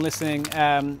at home listening,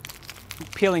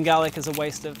 peeling garlic is a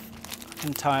waste of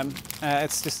time.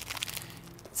 It's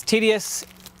tedious.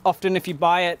 Often if you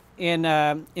buy it in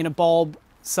a bulb,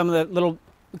 some of the little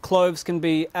cloves can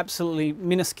be absolutely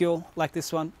minuscule, like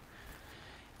this one.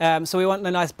 So we want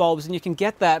the nice bulbs, and you can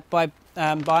get that by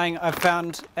buying. I've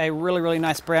found a really, really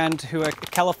nice brand, who are a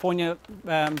California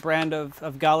brand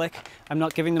of garlic. I'm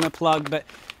not giving them a plug, but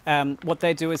what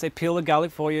they do is they peel the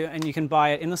garlic for you, and you can buy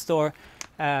it in the store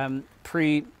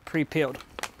pre-peeled.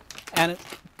 And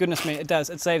goodness me, it does.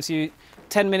 It saves you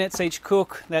 10 minutes each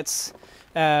cook. That's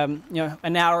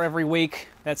an hour every week.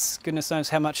 That's goodness knows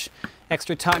how much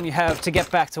extra time you have to get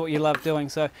back to what you love doing.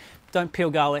 So don't peel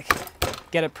garlic,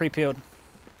 get it pre-peeled.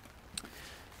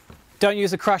 Don't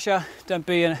use a crusher. Don't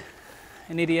be an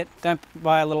idiot. Don't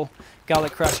buy a little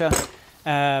garlic crusher.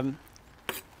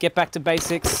 get back to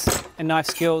basics and knife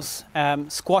skills.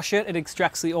 Squash it, it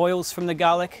extracts the oils from the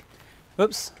garlic.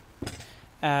 Oops.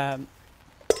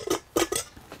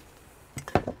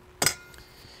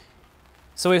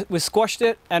 So we squashed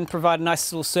it and provide a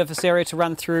nice little surface area to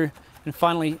run through and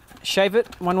finally shave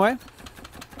it one way.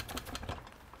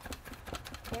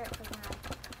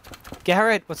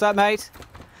 Garrett, what's up, mate?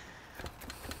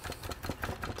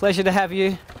 Pleasure to have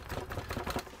you.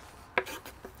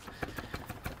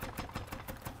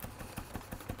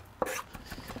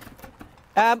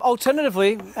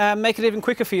 Alternatively, make it even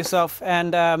quicker for yourself.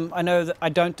 And I know that I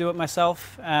don't do it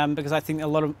myself because I think a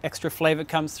lot of extra flavor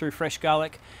comes through fresh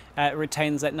garlic. It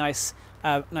retains that nice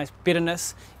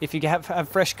bitterness if you have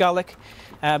fresh garlic.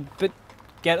 But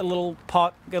get a little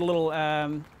pot, get a little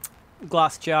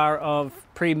glass jar of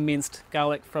pre-minced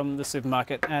garlic from the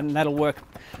supermarket, and that'll work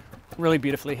really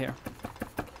beautifully here.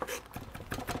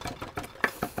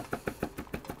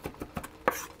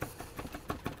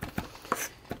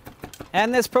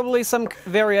 And there's probably some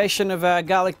variation of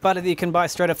garlic butter that you can buy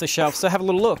straight off the shelf, so have a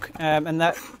little look, and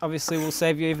that obviously will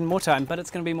save you even more time, but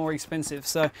it's going to be more expensive.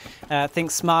 So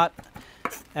think smart.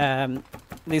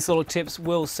 These little tips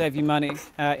will save you money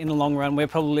in the long run. We're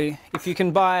probably, if you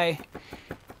can buy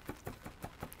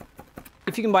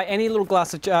any little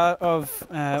glass of jar of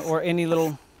or any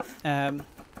little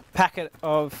packet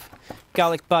of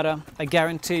garlic butter, I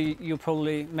guarantee you'll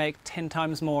probably make 10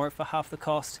 times more for half the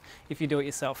cost if you do it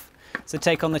yourself. So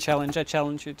take on the challenge. I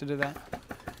challenge you to do that.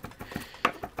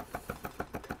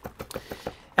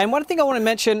 And one thing I want to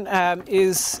mention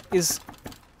is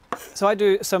so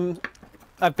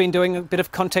I've been doing a bit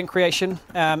of content creation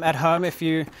at home. If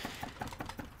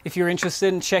you're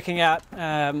interested in checking out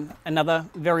another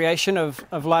variation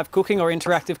of live cooking or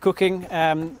interactive cooking,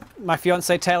 my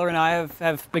fiance Taylor and I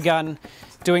have begun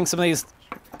doing some of these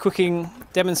cooking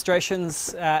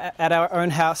demonstrations at our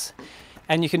own house,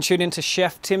 and you can tune into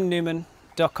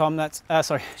cheftimnewman.com. That's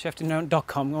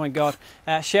cheftimnewman.com. Oh my God,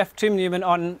 Chef Tim Newman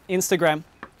on Instagram.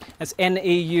 That's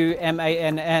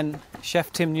Neumann,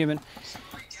 Chef Tim Newman.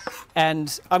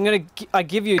 And I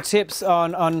give you tips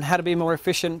on how to be more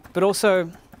efficient, but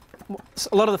also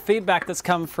a lot of the feedback that's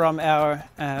come from our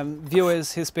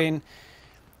viewers has been,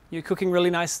 you're cooking really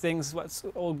nice things, what's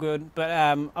all good, but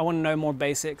I want to know more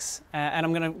basics. And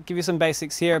I'm going to give you some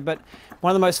basics here, but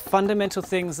one of the most fundamental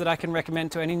things that I can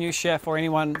recommend to any new chef or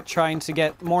anyone trying to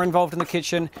get more involved in the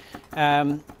kitchen,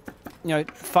 find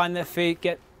their feet,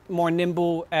 get more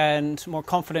nimble and more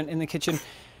confident in the kitchen,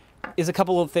 is a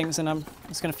couple of things, and I'm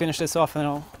just going to finish this off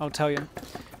and I'll tell you.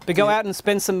 But go out and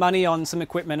spend some money on some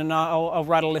equipment, and I'll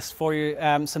write a list for you,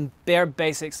 some bare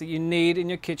basics that you need in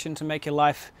your kitchen to make your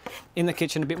life in the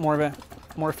kitchen a bit more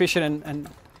efficient, and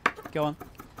go on.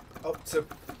 Oh,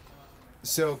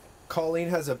 so Colleen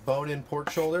has a bone-in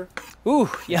pork shoulder. Ooh,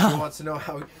 yeah. She wants to know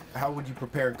how would you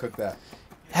prepare and cook that?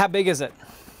 How big is it?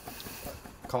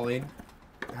 Colleen,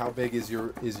 how big is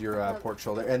your pork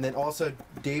shoulder? And then also,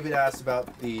 David asked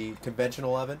about the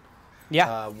conventional oven.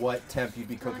 Yeah. What temp you'd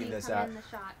be cooking this at?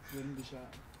 Get in the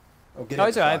shot. Oh, get Oh, in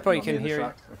it's the all right. I shot. probably Get can in the hear you.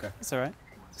 shot? Okay. It's all right.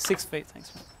 6 feet,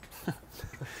 thanks.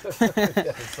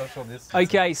 Yeah, social distancing.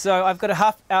 Okay, so I've got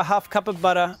a half cup of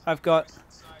butter. I've got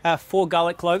 4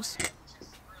 garlic cloves.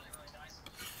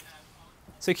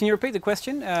 So can you repeat the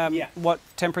question? Yeah. What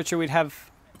temperature we'd have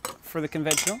for the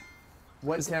conventional?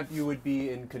 What temp you would be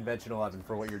in conventional oven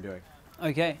for what you're doing?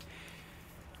 Okay.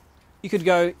 You could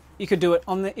do it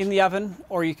in the oven,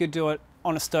 or you could do it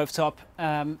on a stovetop.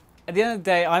 At the end of the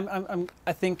day,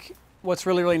 I think what's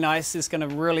really, really nice is going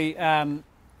to really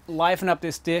liven up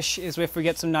this dish is if we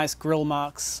get some nice grill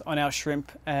marks on our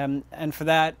shrimp. And for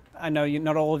that, I know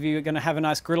not all of you are going to have a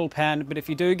nice griddle pan, but if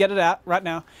you do, get it out right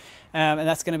now. And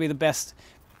that's going to be the best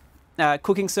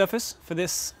cooking surface for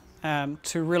this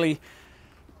to really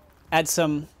add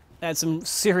some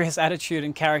serious attitude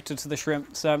and character to the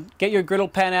shrimp. So get your griddle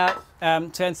pan out.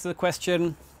 To answer the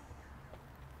question,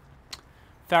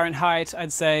 Fahrenheit,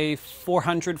 I'd say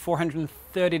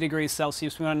 430 degrees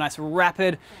Celsius. We want a nice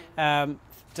rapid,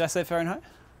 did I say Fahrenheit?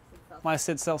 Might have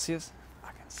said Celsius.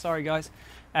 Okay, sorry guys.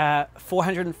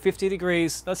 450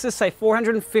 degrees, let's just say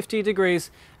 450 degrees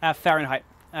Fahrenheit,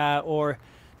 or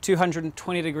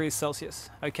 220 degrees Celsius.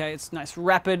 Okay, it's nice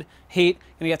rapid heat.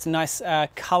 Gonna get some nice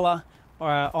color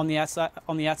on the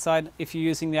outside if you're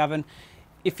using the oven.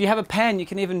 If you have a pan, you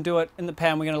can even do it in the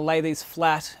pan. We're going to lay these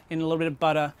flat in a little bit of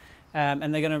butter,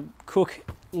 and they're going to cook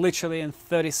literally in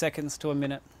 30 seconds to a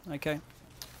minute. Okay.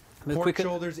 Pork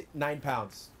shoulders, 9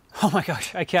 pounds. Oh my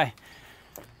gosh. Okay.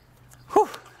 Whew.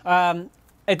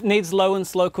 It needs low and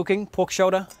slow cooking. Pork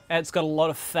shoulder. It's got a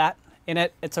lot of fat in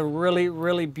it. It's a really,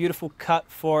 really beautiful cut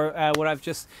for what I've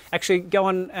just... Actually, go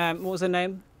on, what was her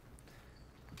name?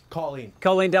 Colleen.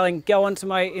 Colleen Delling. Go onto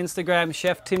my Instagram,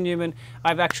 Chef Tim Newman.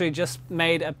 I've actually just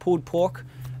made a pulled pork.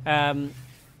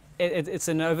 It's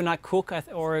an overnight cook,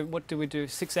 or what do we do?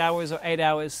 6 hours or 8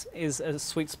 hours is a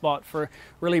sweet spot for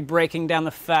really breaking down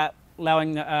the fat,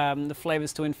 allowing the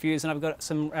flavors to infuse. And I've got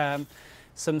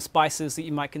some spices that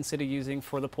you might consider using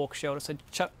for the pork shoulder. So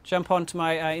jump onto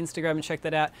my Instagram and check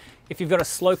that out. If you've got a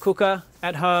slow cooker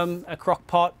at home, a crock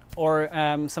pot, or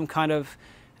some kind of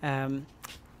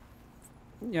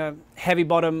heavy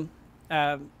bottom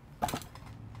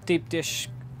deep dish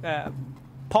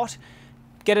pot,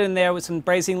 get it in there with some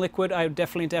braising liquid. I would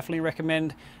definitely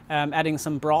recommend adding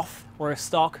some broth or a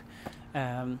stock.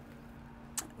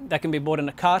 That can be bought in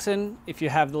a carton if you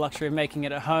have the luxury of making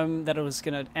it at home. That is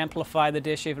going to amplify the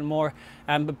dish even more.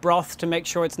 But broth to make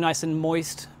sure it's nice and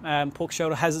moist. Pork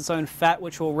shoulder has its own fat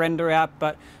which will render out,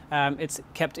 but it's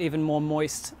kept even more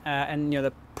moist. And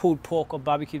the pulled pork or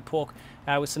barbecued pork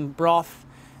with some broth,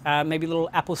 maybe a little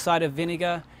apple cider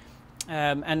vinegar,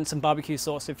 and some barbecue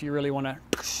sauce if you really want to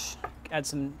add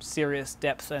some serious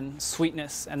depth and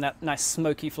sweetness and that nice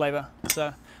smoky flavor.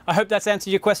 So I hope that's answered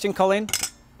your question, Colleen.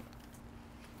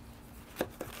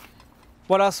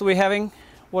 What else are we having?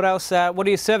 What else? What are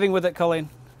you serving with it, Colleen?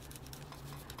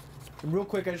 And real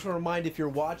quick, I just want to remind, if you're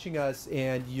watching us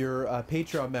and you're a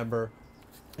Patreon member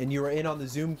and you were in on the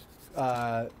Zoom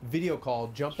video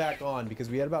call, jump back on, because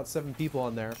we had about 7 people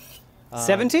on there.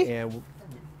 70? And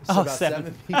so about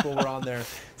 7 people were on there.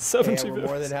 70. And we're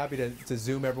more than happy to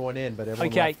Zoom everyone in, but everyone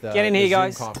okay, left get in here,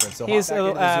 guys. So here's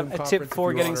a tip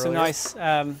for getting some nice...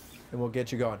 and we'll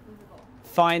get you going.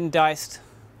 Fine diced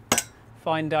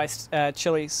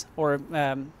chilies or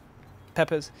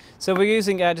peppers. So we're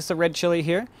using just a red chili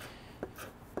here.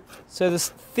 So the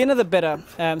thinner the better,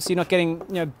 so you're not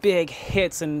getting big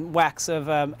hits and whacks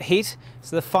of heat.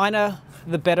 So the finer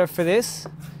the better for this.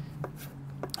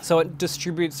 So it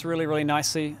distributes really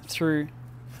nicely through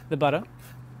the butter.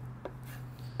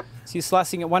 So you're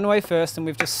slicing it one way first, and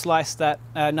we've just sliced that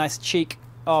nice cheek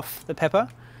off the pepper.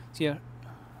 So yeah,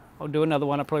 I'll do another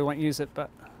one. I probably won't use it, but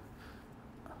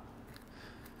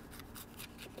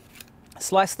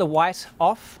slice the white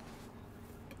off.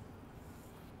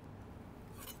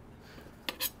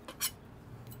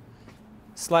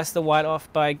 Slice the white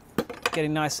off by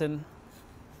getting nice and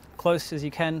close as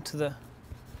you can to the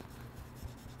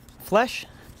flesh,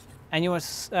 and you want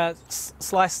to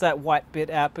slice that white bit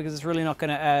out, because it's really not going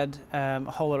to add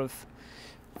a whole lot of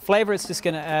flavor. It's just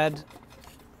going to add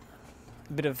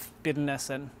a bit of bitterness,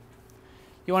 and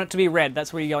you want it to be red.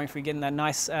 That's where you're going for. You're getting that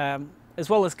nice, as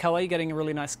well as color. You're getting a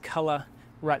really nice color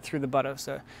right through the butter.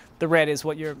 So the red is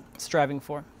what you're striving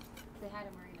for. Say hi to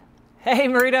Marina. Hey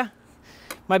Marita,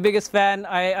 my biggest fan.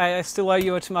 I still owe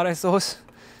you a tomato sauce,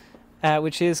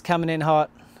 which is coming in hot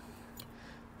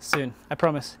soon, I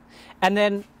promise. And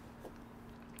then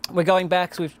we're going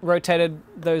back, so we've rotated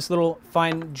those little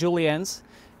fine juliennes,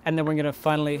 and then we're going to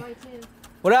finally... Roy too.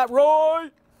 What up,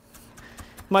 Roy?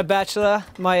 My bachelor,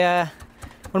 one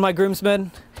of my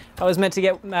groomsmen. I was meant to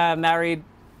get married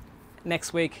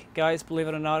next week, guys, believe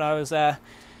it or not. I was,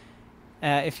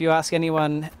 if you ask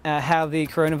anyone how the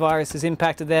coronavirus has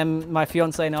impacted them, my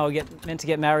fiance and I were meant to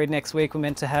get married next week. We're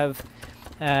meant to have...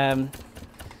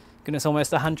 goodness,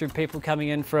 almost 100 people coming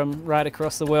in from right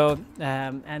across the world,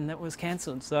 and that was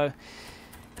cancelled. So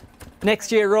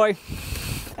next year, Roy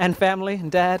and family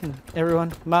and dad and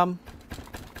everyone, mum,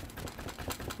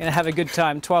 gonna have a good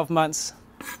time. 12 months.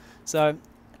 So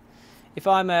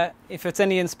if it's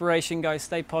any inspiration, guys,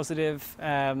 stay positive.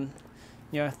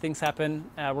 Things happen.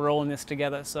 We're all in this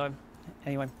together. So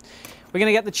anyway, we're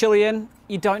gonna get the chili in.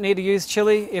 You don't need to use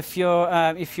chili if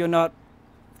you're not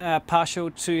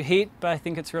partial to heat, but I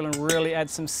think it's really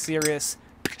adds some serious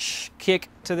kick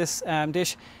to this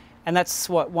dish. And that's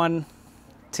what, 1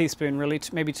 teaspoon, really,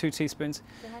 maybe 2 teaspoons.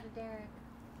 Say hi to Derek.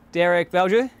 Derek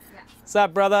Belgiu? Yeah. What's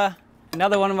up, brother?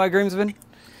 Another one of my groomsmen.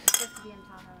 Supposed to be in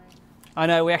Tahoe right now. I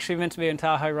know, we're actually meant to be in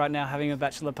Tahoe right now having a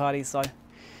bachelor party, so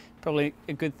probably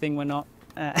a good thing we're not.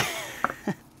 I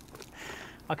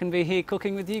can be here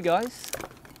cooking with you guys,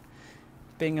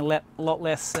 being a lot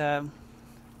less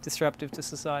disruptive to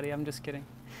society. I'm just kidding.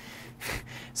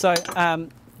 So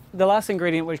the last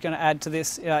ingredient we're going to add to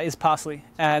this is parsley.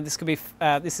 This could be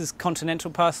this is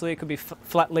continental parsley. It could be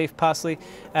flat leaf parsley.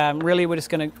 Really, we're just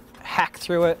going to hack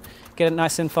through it, get it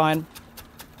nice and fine.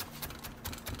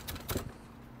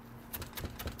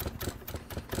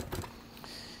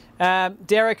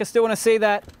 Derek, I still want to see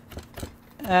that.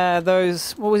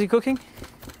 Those, what was he cooking?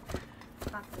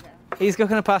 Pasta dough. He's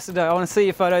cooking a pasta dough. I want to see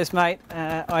your photos, mate.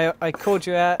 I called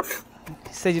you out.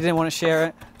 said you didn't want to share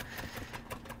it.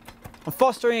 I'm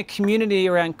fostering a community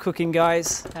around cooking,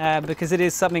 guys, because it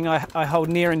is something I hold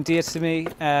near and dear to me.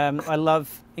 I love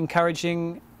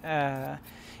encouraging,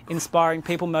 inspiring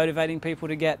people, motivating people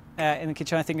to get in the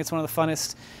kitchen. I think it's one of the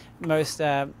funnest, most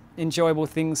enjoyable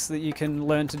things that you can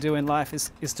learn to do in life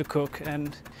is to cook,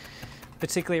 and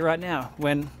particularly right now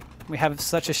when we have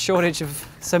such a shortage of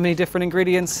so many different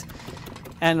ingredients,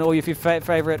 and all of your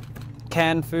favorite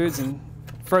canned foods and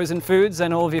frozen foods,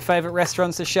 and all of your favorite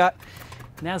restaurants are shut.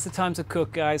 Now's the time to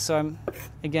cook, guys. So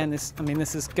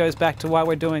this goes back to why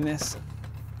we're doing this.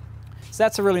 So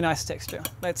that's a really nice texture.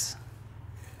 Let's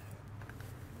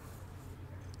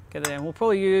get it in. We'll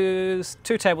probably use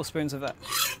 2 tablespoons of that.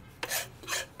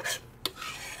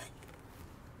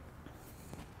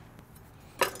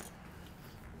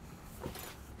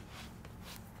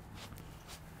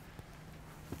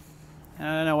 I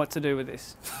don't know what to do with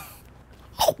this.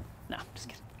 No, just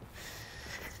kidding.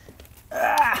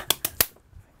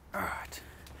 All right.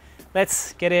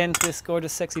 Let's get into this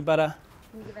gorgeous, sexy butter.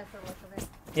 Can you give us a look of it?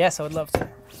 Yes, I would love to.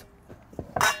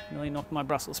 Nearly knocked my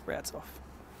Brussels sprouts off.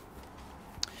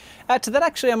 To that,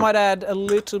 actually, I might add a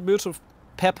little bit of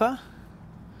pepper.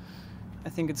 I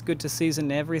think it's good to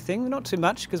season everything, not too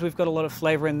much, because we've got a lot of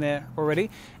flavor in there already.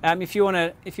 If you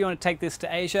want to take this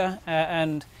to Asia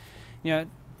and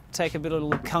take a bit of a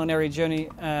little culinary journey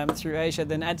through Asia,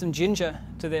 then add some ginger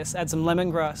to this, add some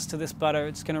lemongrass to this butter.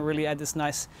 It's going to really add this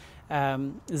nice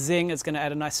zing. It's going to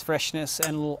add a nice freshness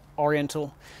and a little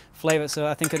oriental flavor. So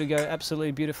I think it would go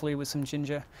absolutely beautifully with some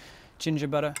ginger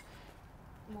butter.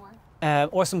 More?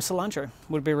 Or some cilantro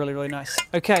would be really, really nice.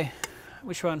 Okay,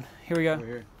 which one? Here we go. Over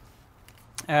here.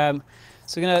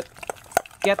 So we're going to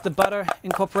get the butter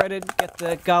incorporated, get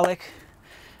the garlic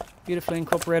beautifully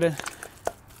incorporated.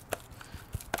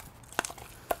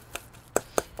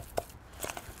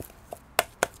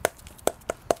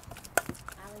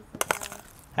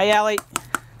 Hey, Ali.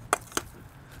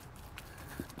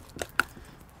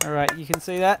 All right, you can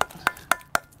see that.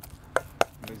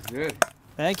 Looks good.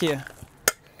 Thank you.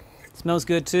 Smells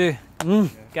good too.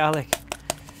 Garlic.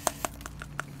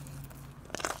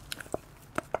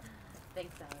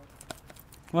 Thanks, Alex.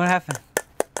 What happened?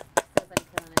 Feels like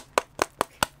killing it.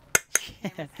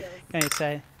 Camera skills. Can you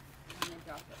say? I'm gonna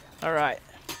drop it down. All right.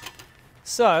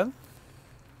 So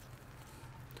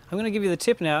I'm going to give you the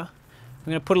tip now. I'm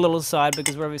going to put a little aside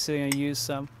because we're obviously going to use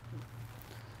some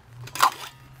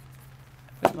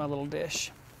with my little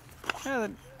dish.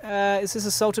 Is this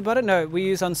a salted butter? No, we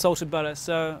use unsalted butter.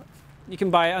 So you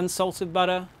can buy unsalted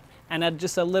butter and add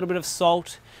just a little bit of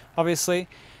salt, obviously,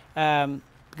 because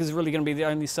it's really going to be the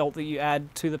only salt that you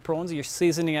add to the prawns. You're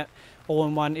seasoning it all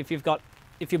in one. If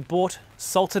you bought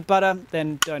salted butter,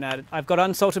 then don't add it. I've got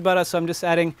unsalted butter, so I'm just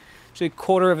adding actually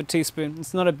 1/4 of a teaspoon.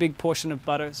 It's not a big portion of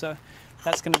butter, so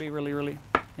that's going to be really, really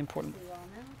important. The raw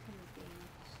milk can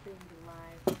be streamed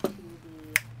live to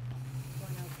the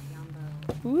Buenos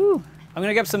Jumbo. Ooh. I'm going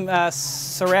to get some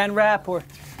saran wrap or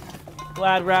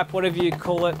glad wrap, whatever you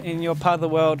call it in your part of the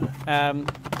world.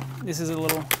 This is a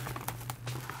little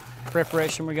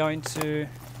preparation. We're going to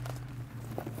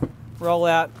roll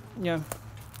out,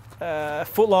 a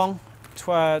foot long,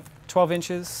 12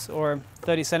 inches or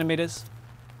 30 centimeters.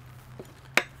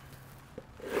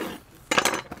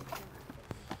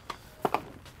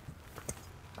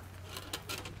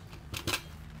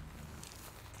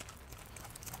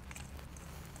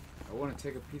 I want to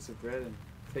take a piece of bread and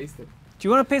taste it. Do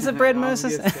you want a piece of bread, Oh,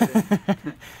 Moses? yes, it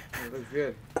looks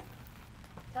good.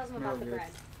 Tell them about the bread.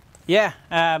 Yeah,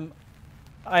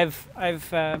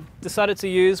 I've decided to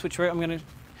use, which I'm going to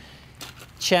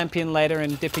champion later,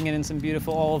 and dipping it in some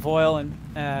beautiful olive oil and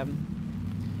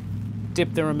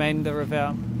dip the remainder of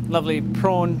our lovely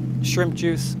prawn shrimp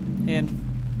juice in.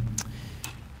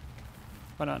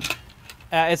 Hold on.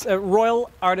 It's a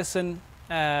Royal Artisan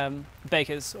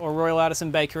Bakers or Royal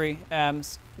Artisan Bakery.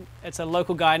 It's a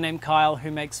local guy named Kyle who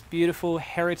makes beautiful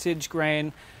heritage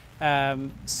grain,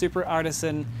 super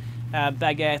artisan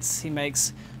baguettes. He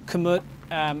makes kumut.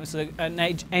 It's an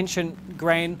ancient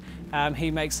grain.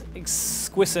 He makes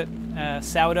exquisite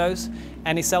sourdoughs,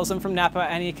 and he sells them from Napa.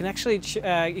 And you can actually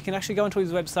go onto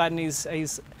his website, and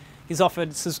he's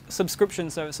offered subscription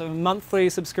service, so a monthly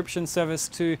subscription service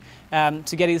to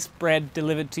get his bread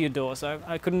delivered to your door. So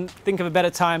I couldn't think of a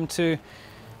better time to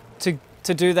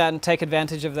do that and take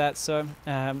advantage of that. So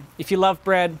if you love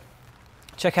bread,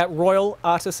 check out Royal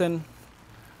Artisan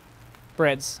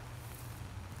Breads.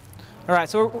 All right,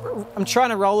 so I'm trying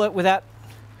to roll it without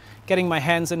getting my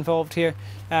hands involved here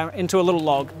into a little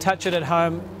log. Touch it at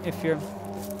home if you're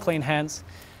clean hands.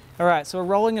 All right, so we're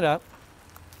rolling it up.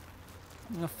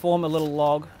 I'm going to form a little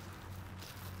log.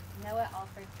 Noah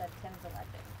offered Alfred said Tim's a legend.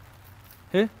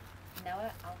 Who?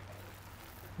 Noah Alfred.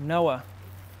 Noah.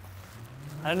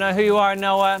 I don't know who you are,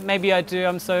 Noah. Maybe I do.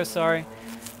 I'm so sorry.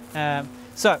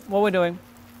 So what we're doing,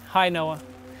 hi Noah.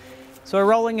 So we're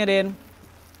rolling it in,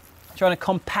 trying to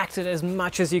compact it as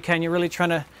much as you can. You're really trying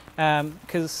to,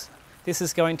 because this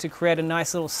is going to create a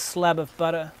nice little slab of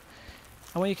butter.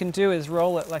 And what you can do is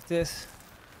roll it like this.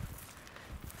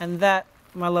 And that,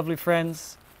 my lovely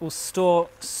friends, will store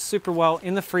super well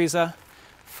in the freezer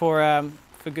for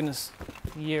goodness,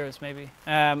 years maybe,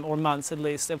 or months at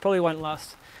least. It probably won't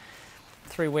last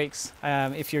 3 weeks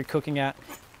if you're cooking out.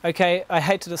 Okay, I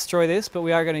hate to destroy this, but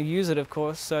we are going to use it, of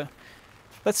course. So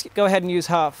let's go ahead and use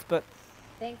half. But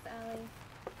Thanks, Allie.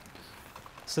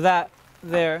 so that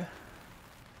there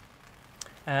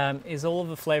is all of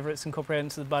the flavor that's incorporated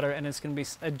into the butter, and it's going to be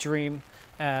a dream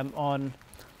on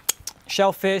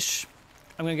shellfish.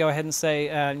 I'm going to go ahead and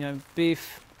say,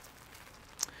 beef.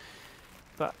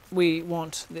 But we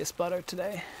want this butter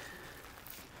today.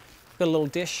 Got a little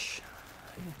dish.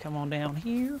 Come on down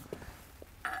here.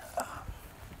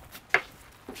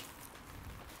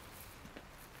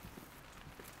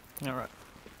 All right.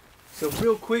 So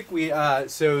real quick,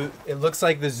 so it looks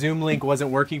like the Zoom link wasn't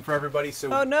working for everybody.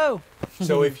 So Oh no!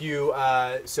 so if you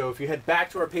head back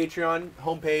to our Patreon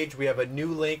homepage, we have a new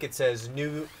link. It says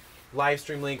new live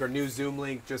stream link or new Zoom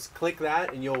link. Just click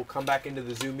that, and you'll come back into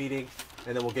the Zoom meeting,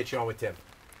 and then we'll get you on with Tim.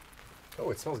 Oh,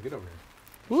 it smells good over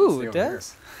here. Ooh, Stay it over here.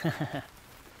 does.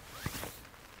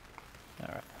 All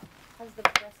right. How's the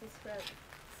Brussels sprout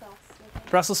sauce looking?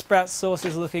 Brussels sprout sauce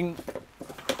is looking.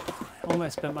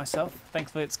 Almost spent myself.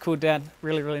 Thankfully, it's cooled down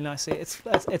really, really nicely. It's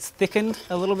thickened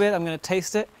a little bit. I'm going to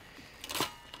taste it.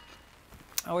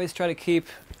 I always try to keep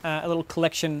a little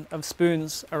collection of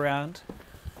spoons around.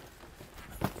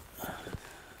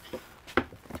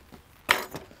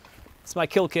 It's my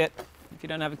kill kit. If you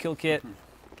don't have a kill kit,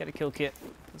 get a kill kit.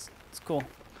 It's cool.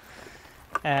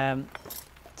 To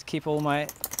keep all my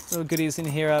little goodies in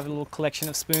here, I have a little collection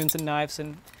of spoons and knives.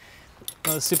 And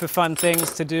one of the super fun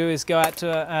things to do is go out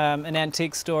to an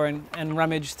antique store and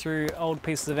rummage through old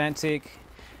pieces of antique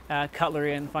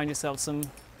cutlery and find yourself some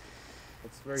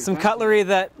cutlery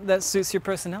that suits your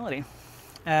personality.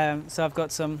 So I've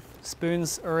got some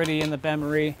spoons already in the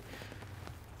bain-marie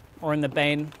or in the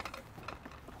Bain,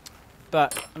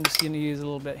 but I'm just going to use a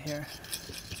little bit here.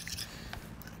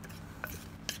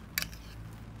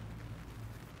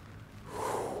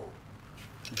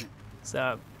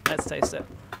 So let's taste it.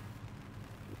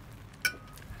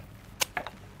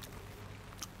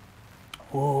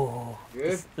 Ooh,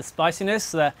 Good. the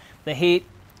spiciness, the heat,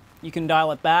 you can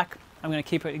dial it back. I'm going to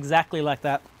keep it exactly like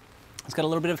that. It's got a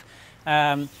little bit of,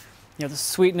 the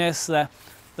sweetness, the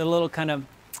little kind of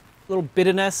little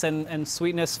bitterness and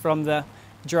sweetness from the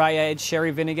dry aged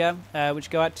sherry vinegar, which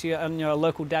go out to your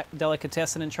local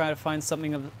delicatessen and try to find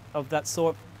something of that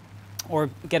sort, or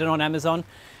get it on Amazon.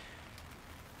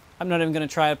 I'm not even going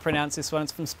to try to pronounce this one.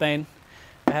 It's from Spain.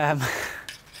 But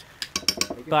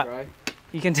Try.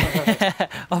 you can,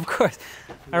 of course.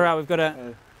 All right, we've got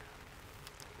a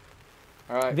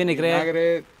All right.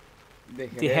 Vinaigrette de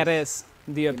de Jerez,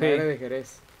 DOP, Vinagre de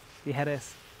Jerez. de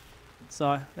Jerez.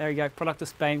 So there you go, product of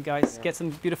Spain, guys. Get some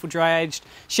beautiful dry-aged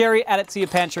sherry, add it to your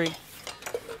pantry.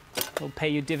 It'll pay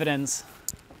you dividends.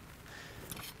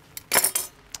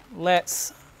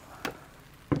 Let's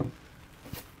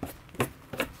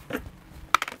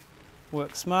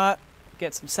work smart,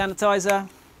 get some sanitizer.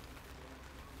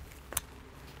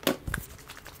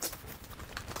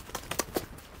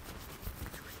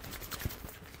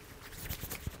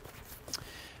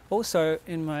 Also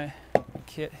in my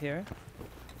kit here,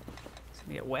 it's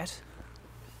gonna get wet.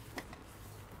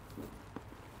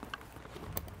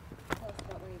 Tell us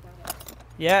about where you got it.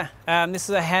 Yeah, this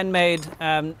is a handmade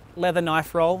leather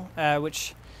knife roll,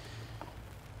 which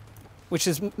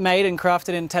is made and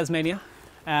crafted in Tasmania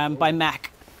by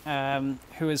Mac,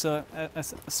 who is a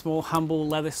small, humble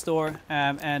leather store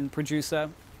and producer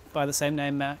by the same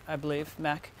name, I believe,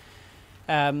 Mac.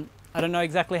 I don't know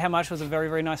exactly how much. It was a very,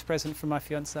 very nice present from my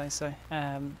fiance. So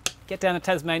get down to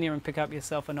Tasmania and pick up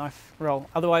yourself a knife roll.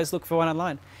 Otherwise, look for one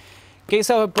online. Get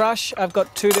yourself a brush. I've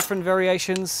got 2 different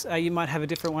variations. You might have a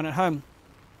different one at home.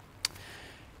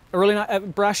 A really nice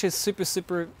brush is super,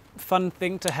 super fun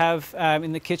thing to have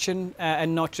in the kitchen,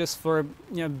 and not just for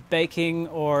baking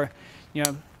or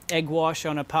egg wash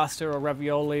on a pasta or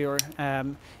ravioli, or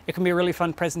it can be a really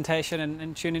fun presentation.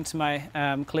 And tune into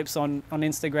my clips on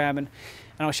Instagram, and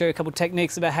I'll show you a couple of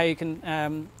techniques about how you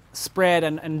can spread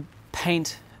and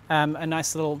paint a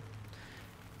nice little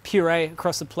puree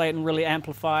across the plate and really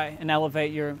amplify and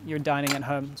elevate your dining at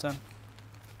home. So, all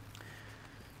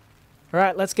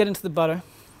right, let's get into the butter.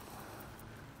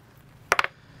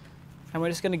 And we're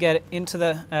just going to get it into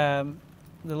the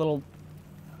little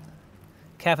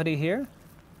cavity here. You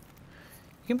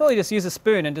can probably just use a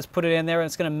spoon and just put it in there and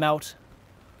it's going to melt.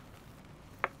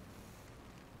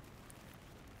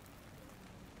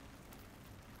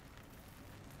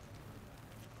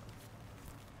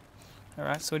 All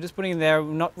right, so we're just putting it there.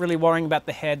 We're not really worrying about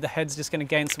the head. The head's just going to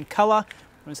gain some color.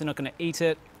 We're just not going to eat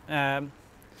it. Unless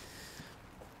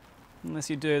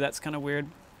you do, that's kind of weird.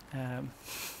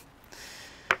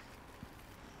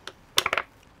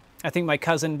 I think my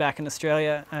cousin back in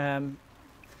Australia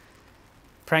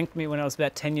pranked me when I was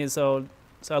about 10 years old.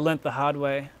 So I learnt the hard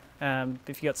way.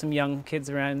 If you got some young kids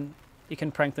around, you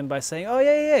can prank them by saying, "Oh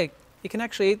yeah, you can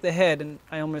actually eat the head." And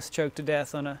I almost choked to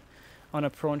death on a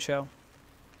prawn shell.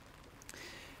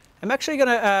 I'm actually going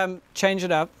to change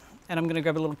it up, and I'm going to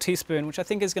grab a little teaspoon, which I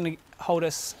think is going to hold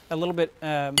us a little bit.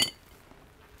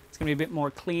 It's going to be a bit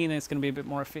more clean, and it's going to be a bit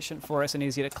more efficient for us and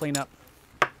easier to clean up.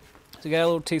 So get a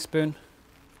little teaspoon,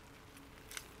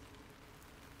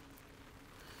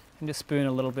 and just spoon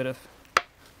a little bit of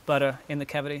butter in the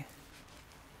cavity.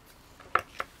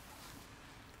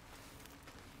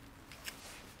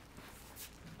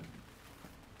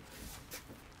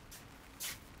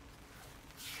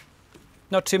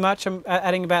 Not too much. I'm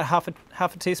adding about half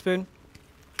a teaspoon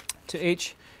to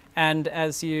each, and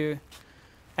as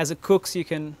it cooks, you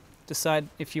can decide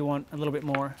if you want a little bit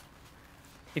more.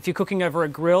 If you're cooking over a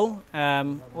grill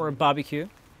or a barbecue,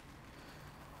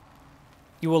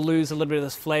 you will lose a little bit of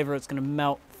this flavor. It's going to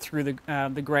melt through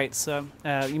the grate. So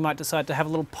you might decide to have a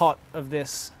little pot of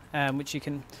this, which you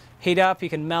can heat up, you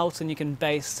can melt, and you can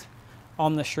baste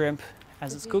on the shrimp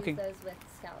as it's cooking. Use those with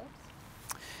scallops?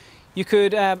 You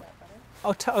could.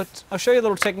 I'll show you a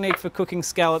little technique for cooking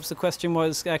scallops. The question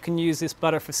was, can you use this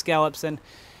butter for scallops?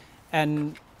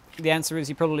 And the answer is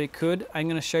you probably could. I'm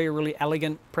going to show you a really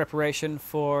elegant preparation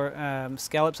for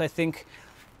scallops. I think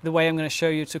the way I'm going to show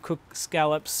you to cook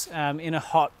scallops in a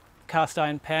hot cast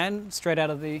iron pan straight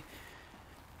out of the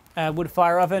wood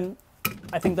fire oven.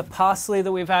 I think the parsley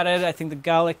that we've added, I think the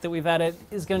garlic that we've added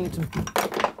is going to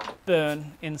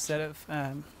burn instead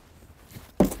of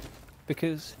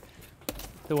because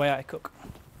the way I cook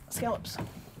scallops.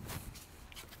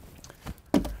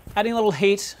 Adding a little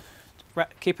heat,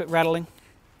 keep it rattling.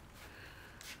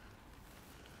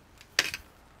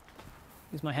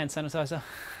 Use my hand sanitizer,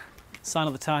 sign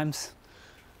of the times.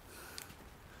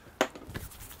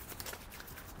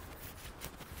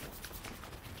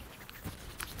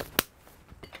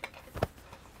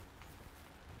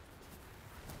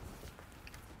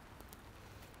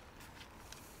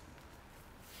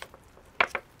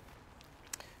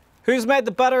 Who's made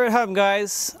the butter at home,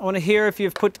 guys? I want to hear if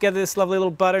you've put together this lovely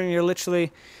little butter and you're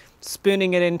literally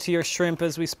spooning it into your shrimp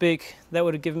as we speak. That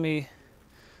would have given me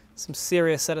some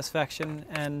serious satisfaction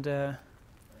and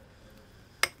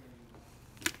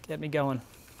get me going.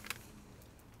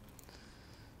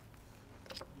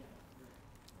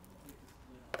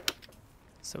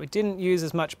 So we didn't use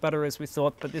as much butter as we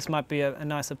thought, but this might be a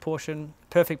nicer portion,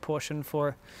 perfect portion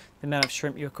for the amount of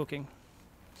shrimp you're cooking.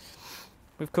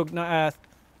 We've cooked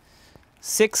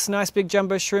 6 nice big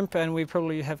jumbo shrimp, and we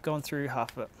probably have gone through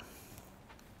half of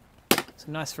it.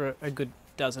 So nice for a good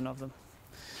dozen of them.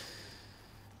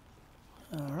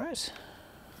 All right,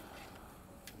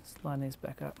 let's line these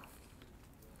back up.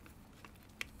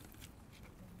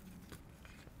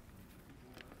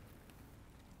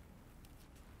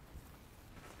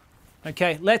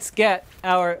 Okay, let's get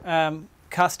our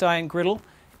cast iron griddle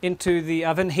into the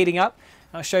oven, heating up.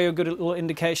 I'll show you a good little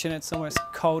indication. It's almost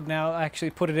cold now. I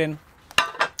actually put it in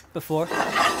before.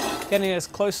 Getting it as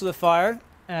close to the fire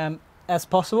as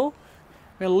possible.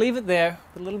 I'm going to leave it there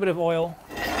with a little bit of oil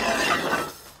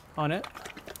on it.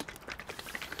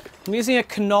 I'm using a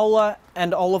canola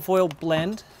and olive oil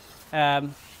blend.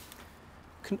 Olive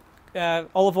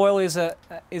oil is a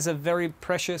very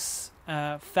precious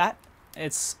fat.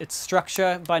 Its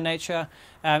structure by nature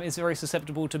is very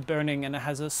susceptible to burning, and it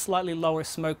has a slightly lower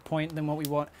smoke point than what we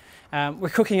want. We're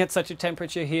cooking at such a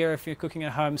temperature here. If you're cooking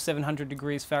at home, 700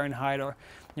 degrees Fahrenheit or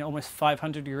almost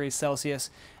 500 degrees Celsius,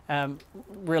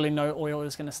 really no oil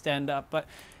is going to stand up. But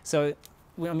so,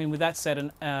 I mean, with that said,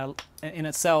 in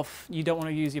itself, you don't want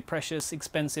to use your precious,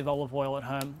 expensive olive oil at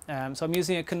home. So I'm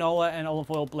using a canola and olive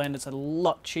oil blend. It's a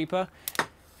lot cheaper,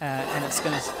 and it's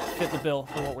going to fit the bill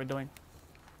for what we're doing.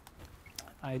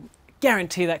 I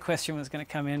guarantee that question was going to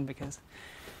come in because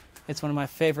it's one of my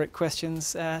favorite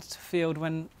questions to field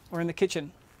when we're in the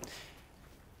kitchen.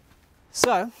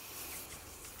 So,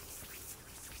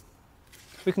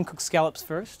 we can cook scallops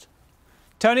first.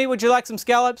 Tony, would you like some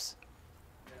scallops?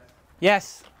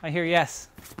 Yes, I hear yes.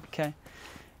 Okay.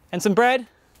 And some bread?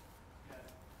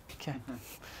 Okay.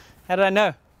 How did I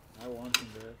know? I want some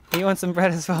bread. You want some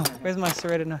bread as well? Where's my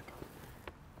serrated knife?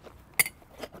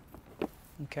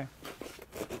 Okay.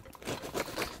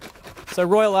 So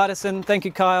Royal Artisan, thank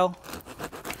you, Kyle.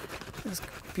 This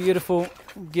beautiful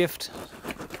gift.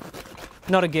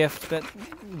 Not a gift, but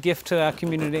gift to our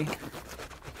community.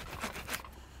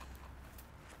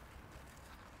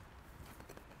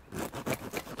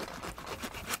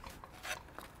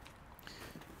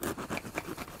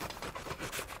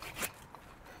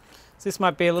 So this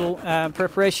might be a little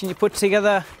preparation you put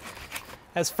together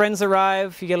as friends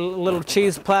arrive. You get a little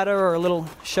cheese platter or a little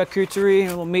charcuterie, a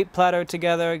little meat platter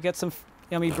together. Get some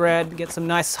yummy bread, get some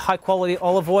nice high quality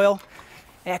olive oil,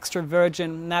 extra virgin,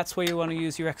 and that's where you want to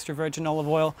use your extra virgin olive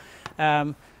oil.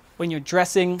 When you're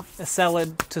dressing a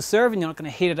salad to serve, and you're not going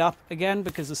to heat it up again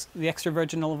because the extra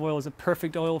virgin olive oil is a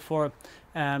perfect oil for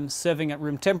serving at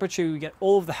room temperature. You get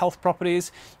all of the health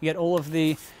properties, you get all of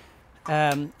the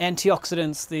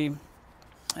antioxidants, the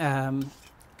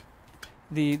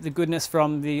goodness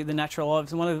from the natural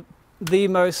olives. And one of the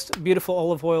most beautiful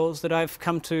olive oils that I've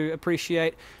come to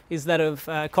appreciate is that of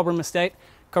Cobram Estate.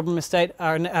 Cobram Estate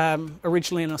are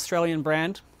originally an Australian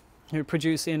brand who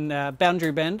produce in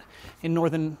Boundary Bend in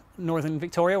northern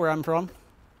Victoria, where I'm from.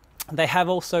 They have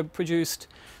also produced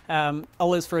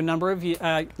olives for a number of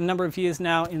years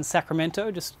now in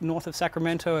Sacramento, just north of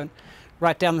Sacramento, and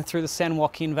right down through the San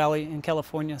Joaquin Valley in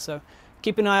California. So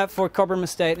keep an eye out for Cobram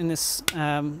Estate in this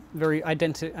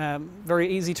very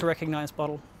easy to recognize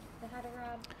bottle. Hi to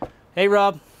Rob. Hey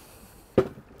Rob.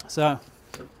 So I'm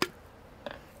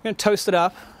going to toast it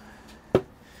up.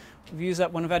 We've used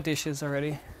up one of our dishes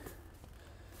already.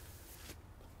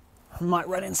 I might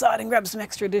run inside and grab some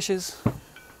extra dishes.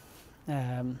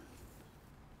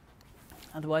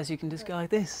 Otherwise you can just go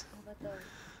like this. How about the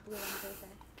blue on Thursday?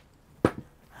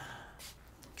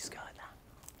 Just go like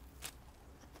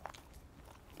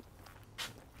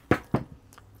that.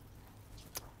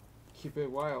 Keep it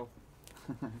wild.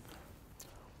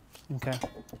 Okay.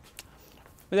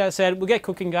 With that said, we'll get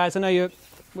cooking, guys. I know you're,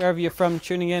 wherever you're from,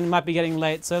 tuning in, might be getting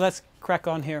late, so let's crack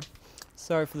on here.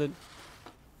 Sorry for the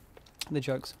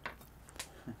jokes.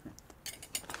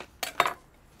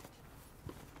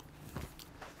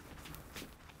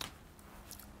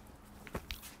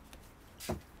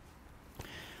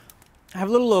 Have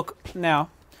a little look now.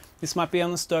 This might be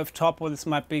on the stove top, or this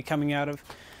might be coming out of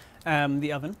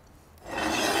the oven.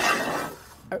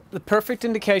 The perfect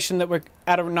indication that we're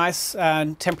at a nice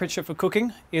temperature for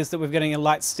cooking is that we're getting a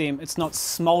light steam. It's not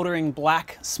smoldering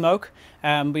black smoke,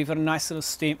 but you've got a nice little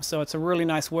steam, so it's a really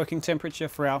nice working temperature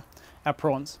for our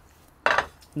prawns. I'm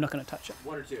not going to touch it.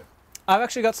 1 or 2. I've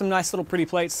actually got some nice little pretty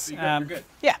plates. You're good.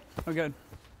 Yeah, we're good.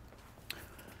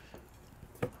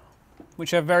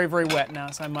 Which are very, very wet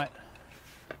now, so I might...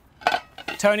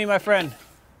 Tony, my friend,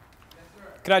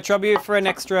 could I trouble you for an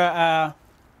extra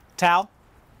towel?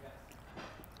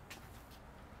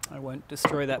 I won't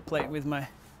destroy that plate with my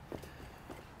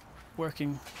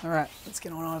working. All right, let's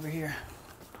get on over here.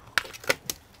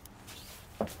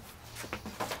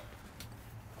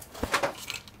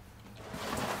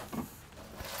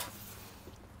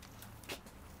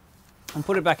 And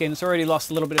put it back in. It's already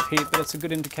lost a little bit of heat, but it's a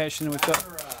good indication that we've got...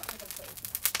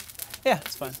 Yeah,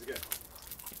 it's fine.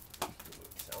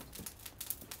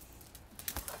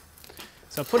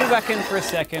 So put it back in for a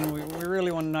second. We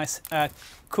really want a nice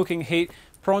cooking heat.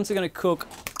 Prawns are going to cook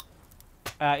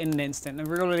in an instant. They're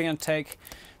really going to take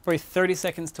probably 30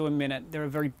 seconds to a minute. They're a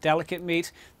very delicate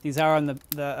meat. These are on the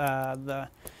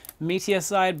meatier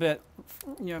side, but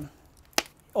you know,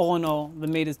 all in all, the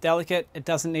meat is delicate. It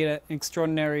doesn't need an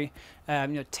extraordinary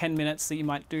 10 minutes that you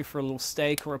might do for a little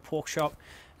steak or a pork chop.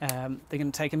 They're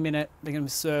going to take a minute. They're going to be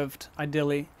served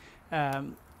ideally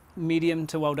medium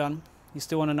to well done. You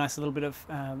still want a nice little bit of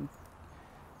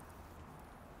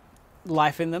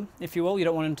life in them, if you will. You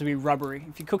don't want them to be rubbery.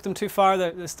 If you cook them too far,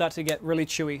 they start to get really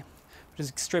chewy, which is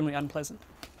extremely unpleasant.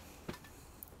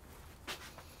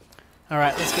 All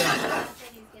right, let's get on.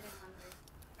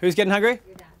 Who's getting hungry?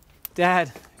 Your dad.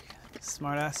 Dad.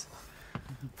 Smart ass.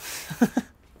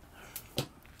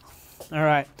 All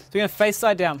right, so we're going to face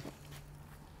side down.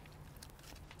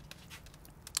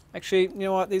 Actually, you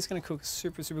know what? These are going to cook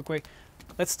super, super quick.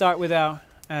 Let's start with our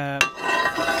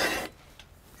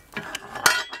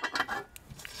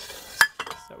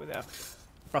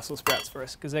Brussels sprouts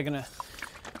first, because they're gonna.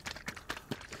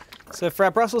 So for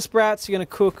our Brussels sprouts, you're gonna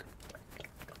cook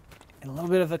in a little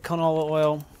bit of the canola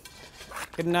oil.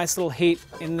 Get a nice little heat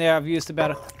in there. I've used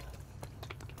about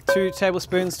 2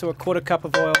 tablespoons to a 1/4 cup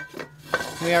of oil.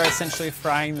 We are essentially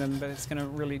frying them, but it's gonna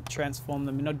really transform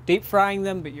them. You're not deep frying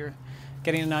them, but you're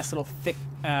getting a nice little thick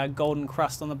golden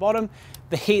crust on the bottom.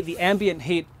 The heat, the ambient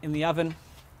heat in the oven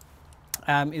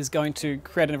is going to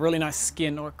create a really nice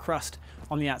skin or crust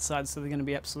on the outside, so they're going to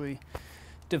be absolutely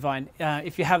divine.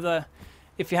 If you have a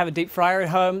deep fryer at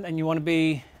home and you want to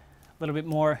be a little bit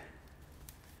more,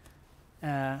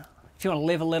 if you want to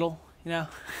live a little, you know,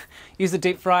 use the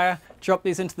deep fryer. Drop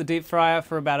these into the deep fryer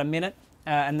for about a minute,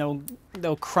 and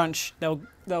they'll crunch.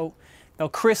 They'll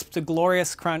crisp to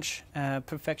glorious crunch,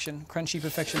 perfection, crunchy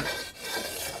perfection.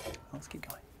 Let's keep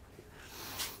going.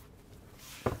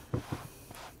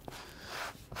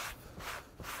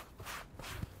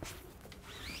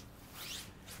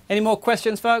 Any more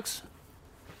questions, folks?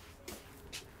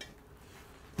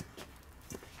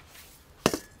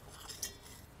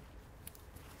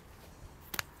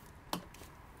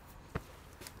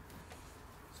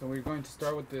 So we're going to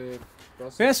start with the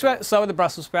Brussels We're going to sprouts. start with the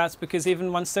Brussels sprouts because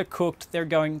even once they're cooked, they're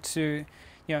going to,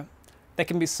 you know, they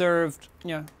can be served,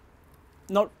 you know,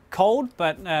 not cold,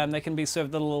 but they can be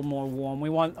served a little more warm. We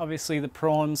want obviously the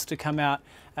prawns to come out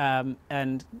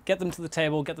and get them to the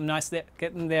table, get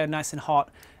them there nice and hot,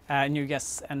 and your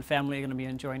guests and family are going to be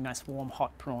enjoying nice, warm,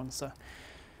 hot prawns. So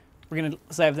we're going to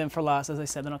save them for last. As I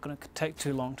said, they're not going to take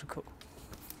too long to cook.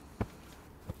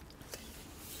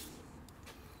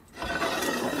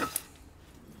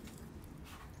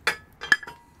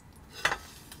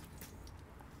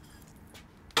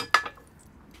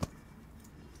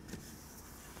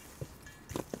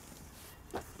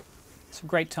 It's a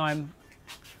great time.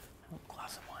 Oh,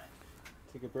 glass of wine.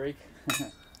 Take a break.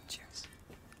 Cheers.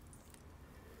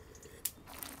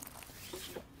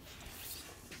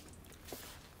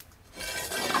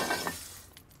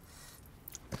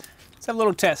 Let's have a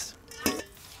little test.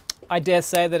 I dare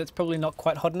say that it's probably not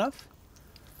quite hot enough.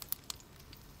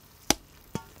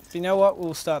 But you know what?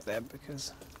 We'll start there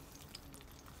because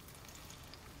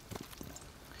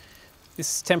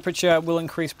this temperature will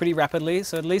increase pretty rapidly.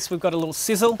 So at least we've got a little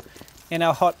sizzle in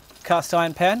our hot cast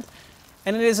iron pan.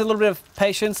 And it is a little bit of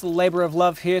patience, a labor of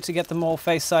love here to get them all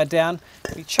face side down.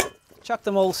 We chuck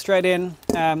them all straight in.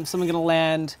 Some are going to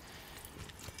land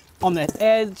on the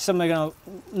edge, some are going to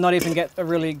not even get a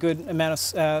really good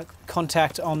amount of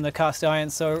contact on the cast iron.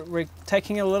 So we're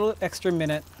taking a little extra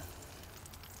minute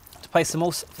to place them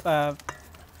all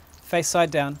face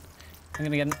side down. I'm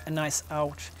going to get a nice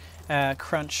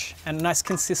crunch and a nice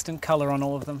consistent color on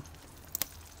all of them.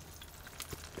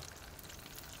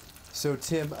 So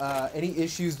Tim, any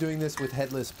issues doing this with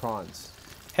headless prawns?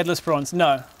 Headless prawns,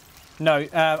 no.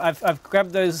 I've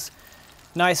grabbed those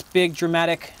nice, big,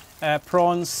 dramatic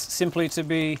prawns simply to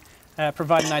be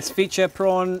provide a nice feature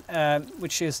prawn,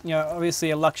 which is, you know,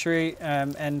 obviously a luxury,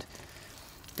 and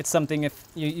it's something if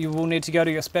you will need to go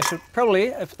to your probably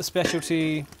a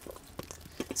specialty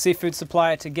seafood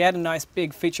supplier to get a nice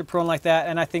big feature prawn like that.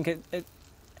 And I think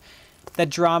that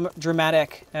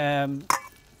dramatic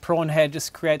prawn head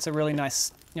just creates a really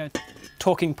nice, you know,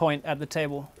 talking point at the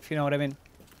table, if you know what I mean.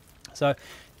 So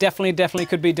definitely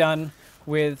could be done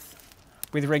with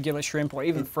regular shrimp or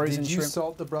even frozen shrimp. Did you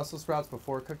salt the Brussels sprouts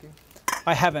before cooking?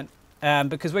 I haven't,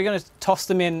 because we're going to toss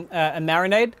them in a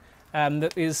marinade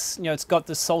that is, you know, it's got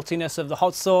the saltiness of the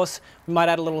hot sauce. We might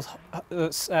add a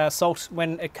little salt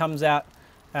when it comes out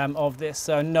of this.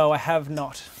 So no, I have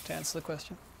not, to answer the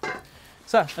question.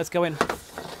 So let's go in.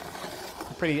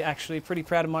 I'm actually pretty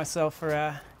proud of myself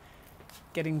for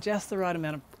getting just the right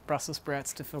amount of Brussels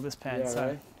sprouts to fill this pan. Yeah, so,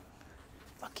 right?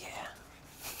 fuck yeah.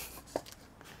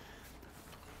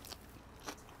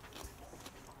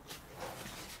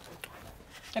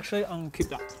 Actually, I'll keep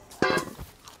that.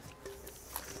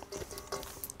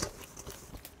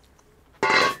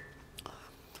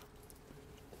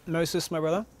 Moses, my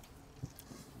brother.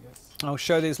 Yes. I'll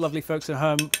show these lovely folks at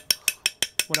home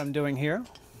what I'm doing here.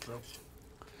 Okay.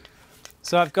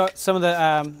 So I've got some of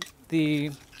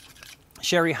the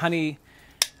sherry honey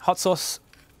hot sauce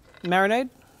marinade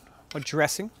or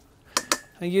dressing.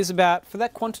 I use about, for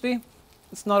that quantity,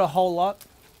 it's not a whole lot.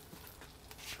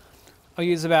 I'll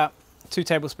use about 2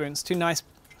 tablespoons, 2 nice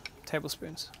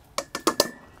tablespoons.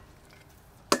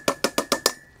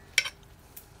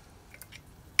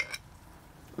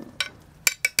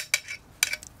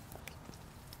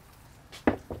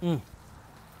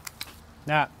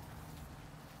 That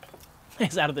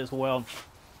is out of this world.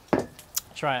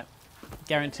 Try it.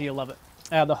 Guarantee you'll love it.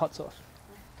 The hot sauce.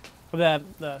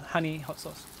 The honey hot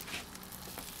sauce.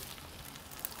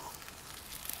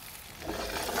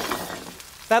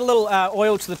 That little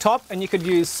oil to the top, and you could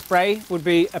use spray, would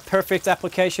be a perfect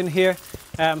application here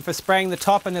for spraying the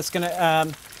top, and it's going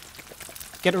to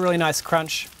get a really nice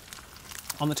crunch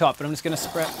on the top. But I'm just going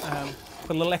to put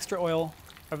a little extra oil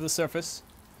over the surface.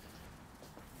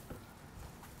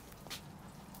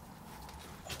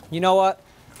 You know what?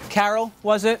 Carol,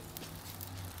 was it?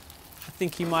 I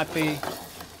think you might be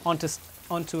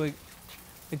onto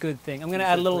a good thing. I'm going to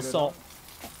add a little salt.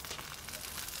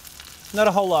 Not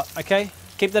a whole lot, okay?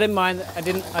 Keep that in mind. I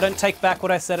don't take back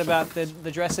what I said about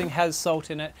the dressing has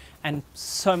salt in it and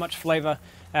so much flavor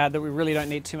that we really don't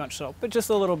need too much salt, but just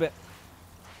a little bit.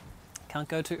 Can't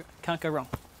go wrong.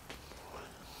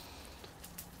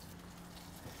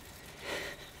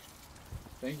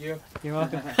 Thank you. You're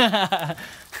welcome.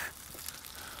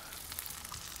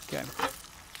 Okay.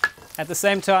 At the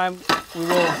same time, we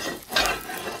will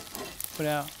put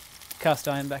our cast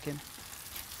iron back in.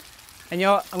 And you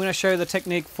know what? I'm going to show you the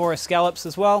technique for scallops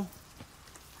as well.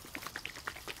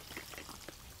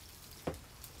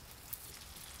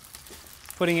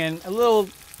 Putting in a little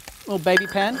baby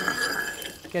pan,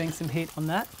 getting some heat on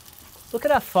that. Look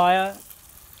at our fire.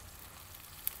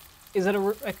 Is it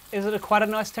a quite a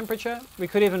nice temperature? We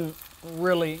could even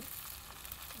really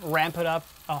ramp it up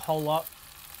a whole lot.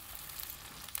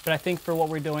 But I think for what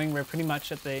we're doing, we're pretty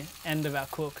much at the end of our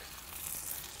cook.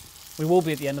 We will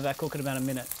be at the end of our cook in about a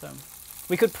minute. So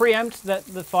we could preempt that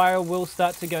the fire will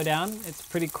start to go down. It's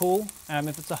pretty cool.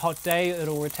 If it's a hot day,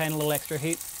 it'll retain a little extra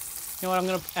heat. You know what? I'm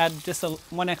going to add just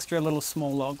one extra little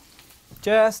small log,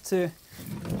 just to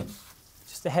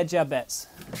hedge our bets.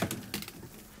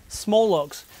 Small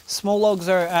logs. Small logs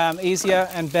are easier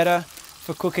and better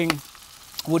for cooking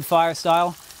wood fire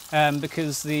style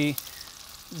because it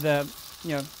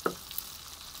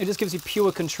just gives you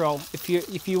pure control.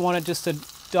 If you wanted just to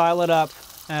dial it up,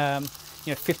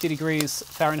 50 degrees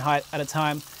Fahrenheit at a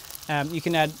time, you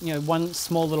can add one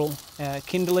small little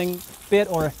kindling bit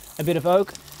or a bit of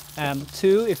oak.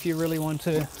 Two, if you really want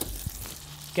to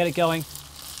get it going.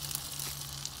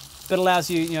 That allows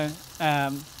you,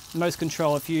 most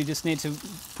control. If you just need to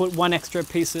put one extra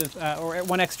piece of or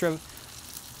one extra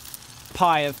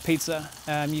pie of pizza,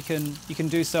 you can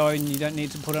do so, and you don't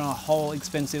need to put on a whole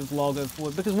expensive log of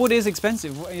wood, because wood is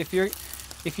expensive. If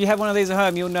you have one of these at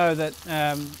home, you'll know that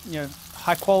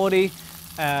high quality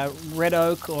red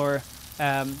oak or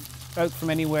oak from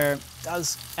anywhere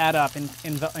does add up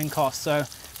in cost. So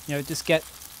just get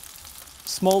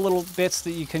small little bits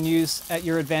that you can use at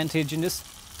your advantage, and just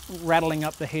rattling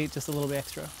up the heat just a little bit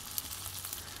extra.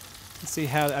 Let's see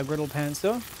how our griddle pan's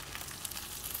doing.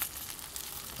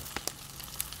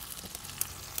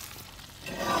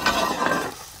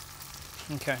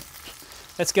 Okay,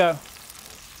 let's go.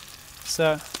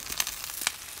 So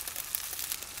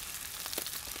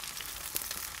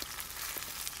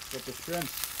get the shrimp.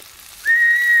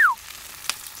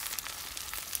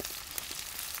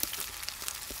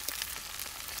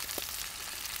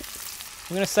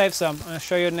 I'm going to save some. I'm going to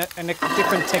show you a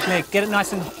different technique. Get it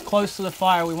nice and close to the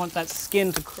fire. We want that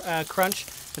skin to crunch.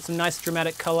 Get some nice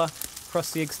dramatic color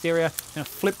across the exterior. I'm going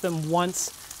to flip them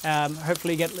once.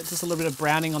 Hopefully get just a little bit of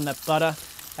browning on that butter,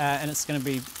 and it's going to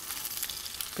be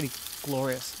pretty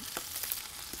glorious.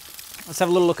 Let's have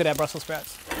a little look at our Brussels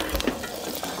sprouts.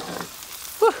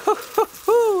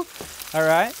 All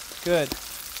right, good.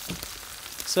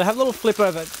 So have a little flip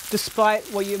over. Despite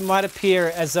what you might appear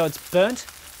as though it's burnt,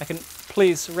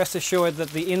 please rest assured that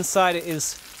the inside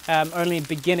is only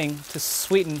beginning to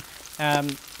sweeten.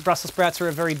 Brussels sprouts are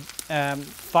a very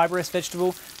fibrous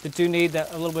vegetable that do need a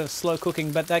little bit of slow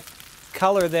cooking, but that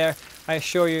color there, I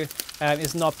assure you,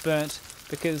 is not burnt,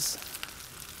 because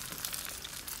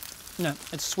no,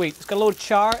 it's sweet. It's got a little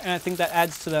char, and I think that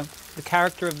adds to the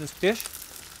character of this dish.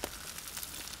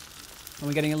 And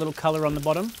we're getting a little color on the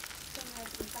bottom.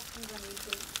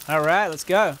 All right, let's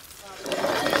go.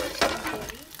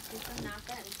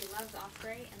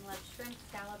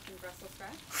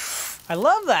 I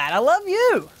love that. I love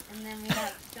you. And then we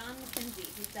have John McKenzie,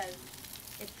 who says,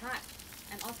 it's hot.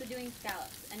 I'm also doing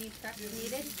scallops. Any prep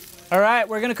needed? All right,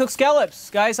 we're going to cook scallops.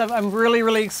 Guys, I'm really,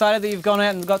 really excited that you've gone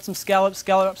out and got some scallops.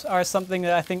 Scallops are something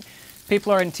that I think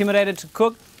people are intimidated to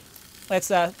cook. Let's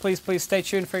please stay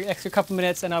tuned for an extra couple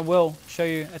minutes, and I will show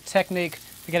you a technique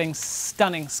for getting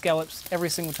stunning scallops every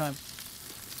single time.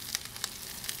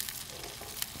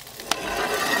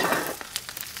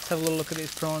 Let's have a little look at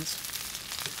these prawns.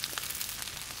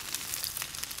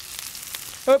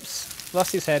 Oops,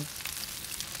 lost his head.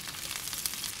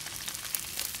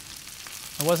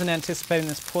 I wasn't anticipating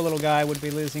this poor little guy would be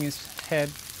losing his head.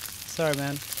 Sorry,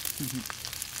 man.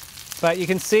 But you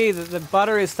can see that the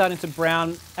butter is starting to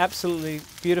brown absolutely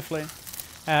beautifully.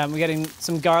 We're getting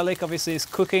some garlic. Obviously, it's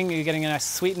cooking. You're getting a nice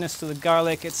sweetness to the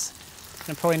garlic. It's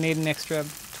going to probably need an extra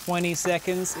 20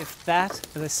 seconds, if that.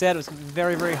 As I said, it was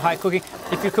very, very high cooking.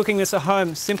 If you're cooking this at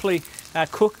home, simply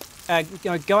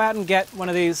go out and get one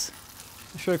of these.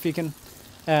 I'm sure if you can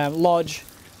lodge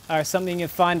are something you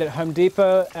find at Home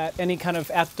Depot, at any kind of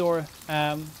outdoor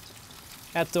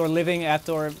living,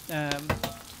 outdoor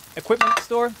equipment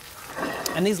store.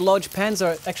 And these lodge pans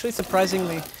are actually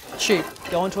surprisingly cheap.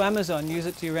 Go onto Amazon, use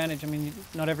it to your advantage. I mean,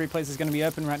 not every place is going to be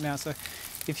open right now, so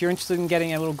if you're interested in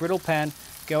getting a little griddle pan,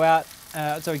 go out,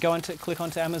 click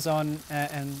onto Amazon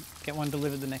and get one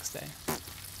delivered the next day.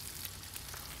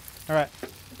 All right.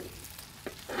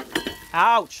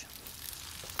 Ouch!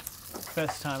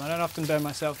 First time. I don't often burn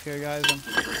myself here, guys. I'm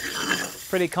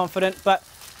pretty confident, but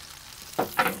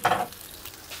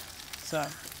so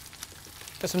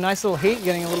got some nice little heat,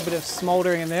 getting a little bit of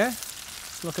smoldering in there.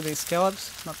 Let's look at these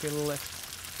scallops. Might be a little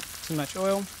left too much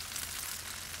oil.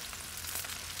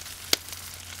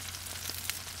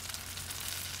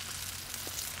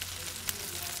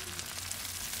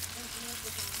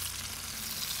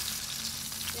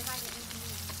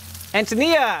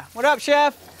 Antonia, what up,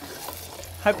 chef?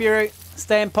 Hope you're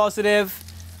staying positive,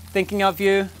 thinking of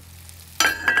you.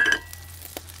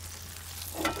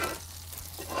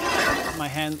 My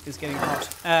hand is getting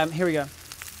hot. Here we go.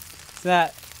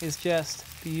 That is just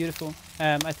beautiful.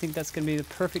 I think that's going to be the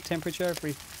perfect temperature if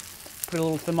we put a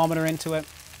little thermometer into it.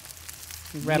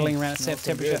 Rattling around at set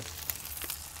temperature. Good.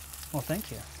 Well, thank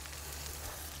you.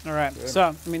 All right,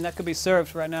 so, I mean, that could be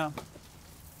served right now.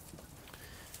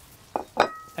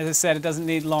 As I said, it doesn't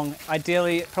need long.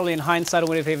 Ideally, probably in hindsight, I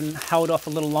would have even held off a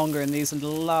little longer, and these are the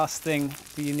last thing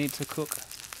that you need to cook.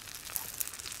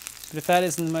 But if that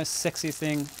isn't the most sexy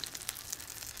thing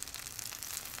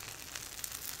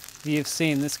you've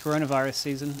seen this coronavirus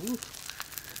season,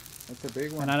 That's a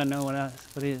big one. and I don't know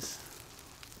what is.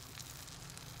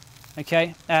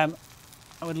 Okay, I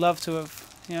would love to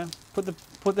have,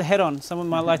 put the head on. Someone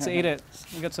might like to eat it.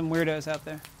 We've got some weirdos out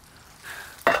there.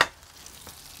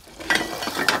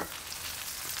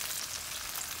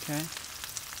 Okay.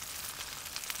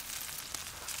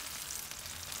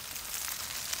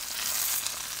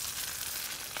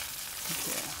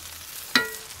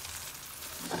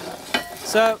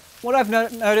 So what I've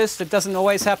noticed, it doesn't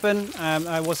always happen.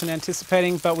 I wasn't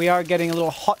anticipating, but we are getting a little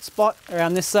hot spot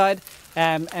around this side,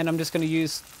 and I'm just going to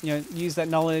use that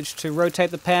knowledge to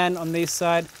rotate the pan on this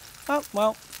side. Oh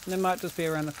well, they might just be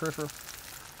around the peripheral.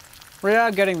 We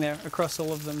are getting there across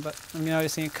all of them, but I'm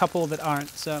noticing a couple that aren't.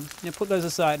 So put those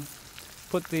aside.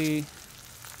 Put the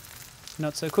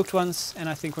not so cooked ones, and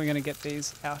I think we're going to get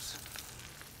these out.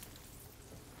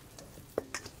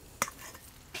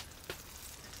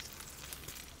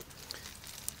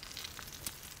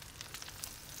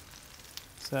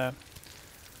 So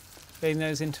feeding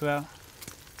those into our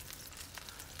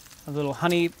little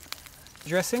honey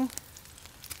dressing.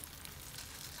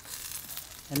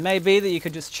 It may be that you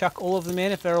could just chuck all of them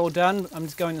in if they're all done. I'm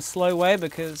just going the slow way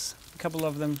because a couple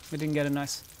of them we didn't get a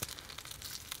nice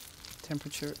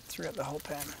temperature throughout the whole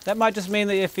pan. That might just mean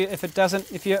that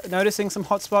if you're noticing some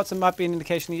hot spots, it might be an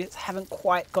indication you just haven't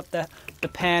quite got the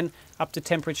pan up to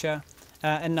temperature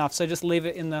enough. So just leave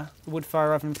it in the wood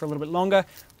fire oven for a little bit longer,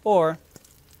 or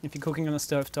if you're cooking on the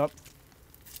stove top,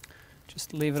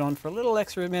 just leave it on for a little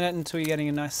extra minute until you're getting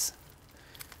a nice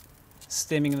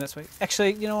steaming in this way.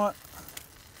 Actually, you know what?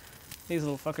 These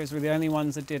little fuckers were the only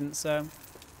ones that didn't, so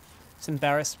it's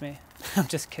embarrassed me. I'm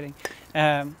just kidding.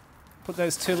 Put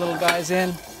those two little guys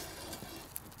in.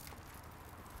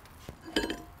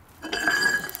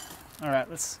 All right,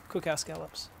 let's cook our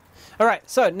scallops. All right,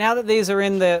 so now that these are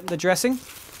in the dressing,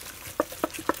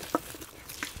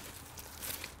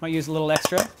 might use a little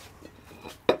extra.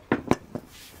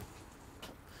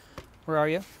 Where are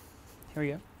you? Here we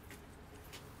go.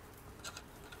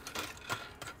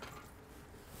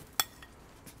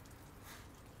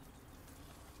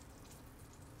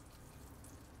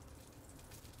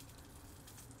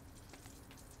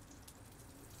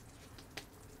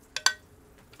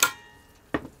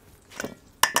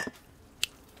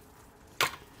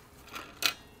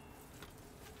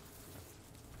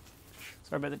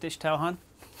 Sorry about the dish towel, hon.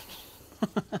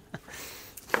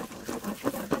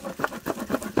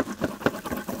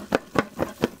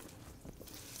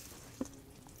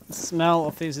 The smell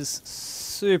of these is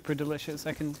super delicious.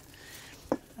 I can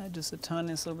add just a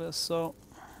tiniest little bit of salt.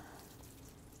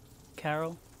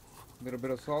 Carol. A little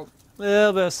bit of salt. A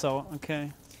little bit of salt,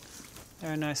 okay.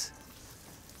 Very nice.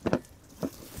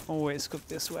 Always cook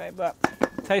this way, but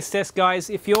taste test, guys.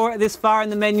 If you're this far in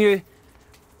the menu,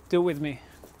 do it with me.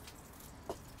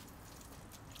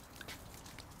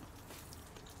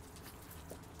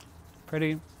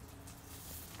 Pretty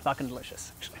fucking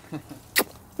delicious, actually.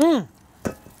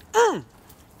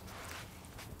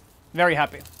 Very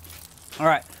happy. All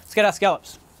right, let's get our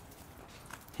scallops.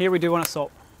 Here we do want to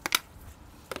salt.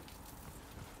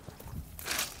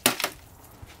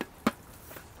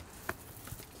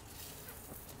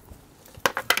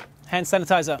 hand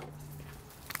sanitizer.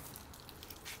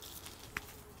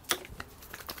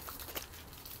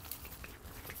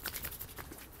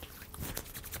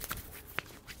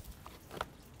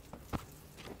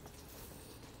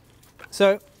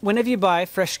 So whenever you buy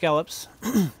fresh scallops,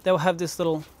 they'll have this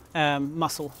little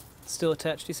muscle still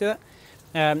attached. Do you see that?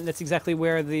 That's exactly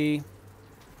where the,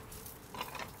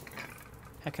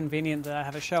 how convenient that I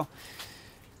have a shell.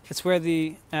 It's where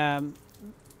the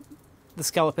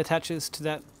scallop attaches to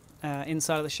that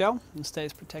inside of the shell and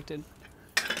stays protected.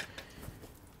 So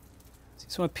you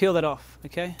just want to peel that off,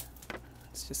 okay?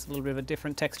 It's just a little bit of a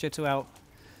different texture to our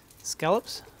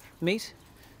scallops, meat.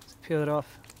 So peel it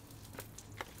off.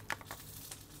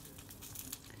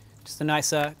 Just a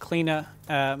nicer, cleaner,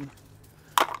 more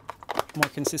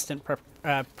consistent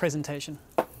presentation.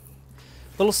 A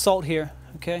little salt here,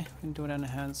 okay? We can do it on our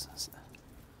hands.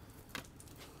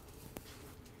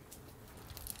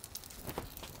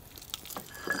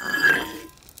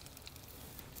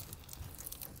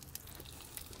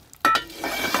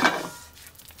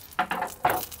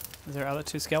 Is there other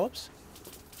 2 scallops?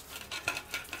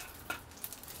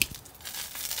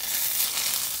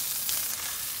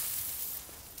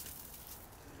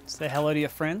 Say hello to your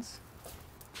friends.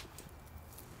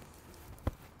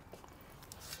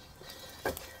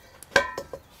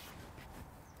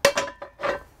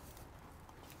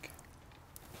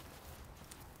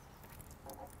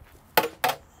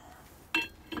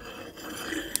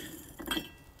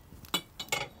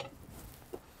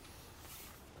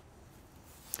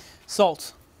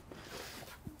 Salt.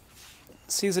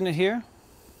 Season it here.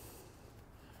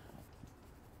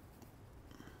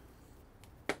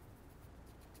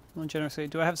 More generously.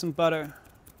 Do I have some butter?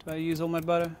 Do I use all my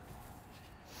butter?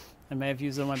 I may have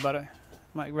used all my butter.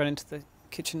 Might run into the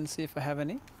kitchen and see if I have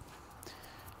any.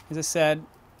 As I said,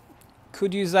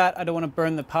 could use that. I don't want to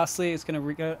burn the parsley. It's going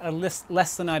to go a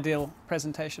less than ideal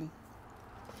presentation.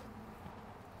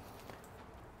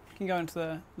 You can go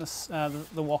into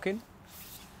the walk-in.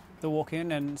 The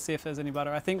walk-in and see if there's any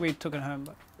butter. I think we took it home,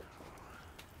 but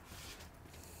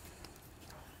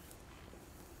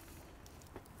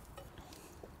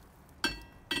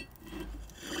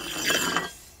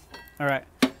all right.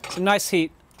 Some nice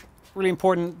heat, really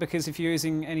important because if you're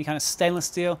using any kind of stainless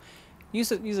steel,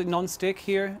 use a non-stick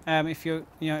here. If you're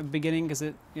beginning, because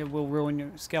it will ruin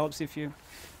your scallops if you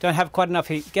don't have quite enough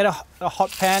heat. Get a hot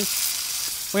pan.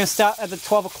 We're going to start at the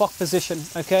 12 o'clock position,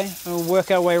 okay, and we'll work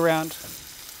our way around.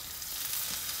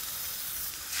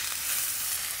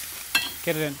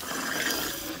 Get it in.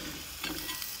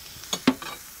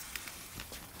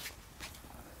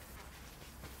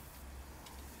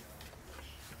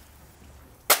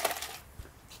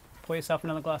 Pour yourself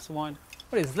another glass of wine.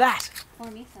 What is that?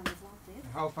 Pour me some as well, please.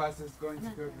 How fast is it going to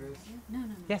cook this? No.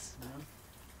 Yes.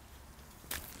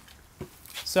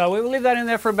 So we will leave that in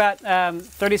there for about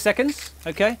 30 seconds,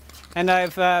 okay? And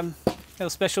I've got a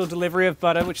special delivery of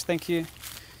butter, which thank you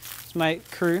to my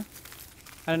crew.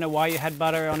 I don't know why you had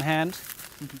butter on hand,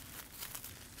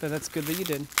 but that's good that you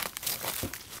did.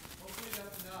 Hopefully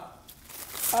that's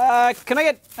enough. Can I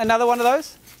get another one of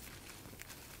those?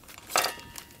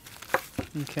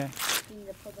 Okay.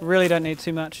 Really don't need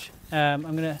too much. I'm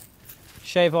going to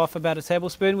shave off about a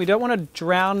tablespoon. We don't want to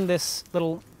drown this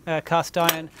little cast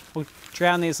iron or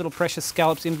drown these little precious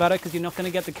scallops in butter because you're not going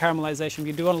to get the caramelization.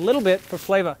 You do want a little bit for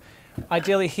flavor.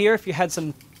 Ideally here, if you had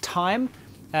some thyme,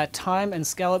 thyme and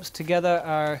scallops together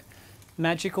are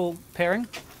magical pairing.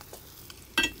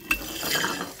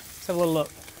 Let's have a little look.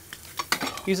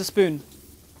 Use a spoon.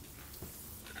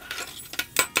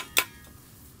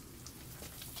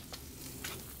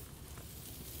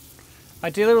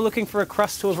 Ideally, we're looking for a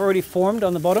crust to have already formed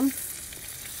on the bottom.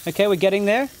 Okay, we're getting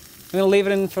there. I'm going to leave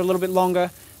it in for a little bit longer.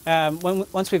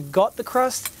 Once we've got the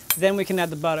crust, then we can add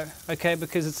the butter. Okay,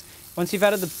 because once you've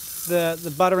added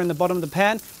the butter in the bottom of the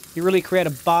pan, you really create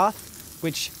a bath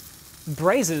which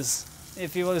braises.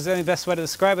 If you was the only best way to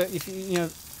describe it,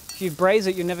 if you braise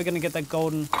it, you're never going to get that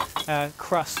golden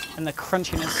crust and the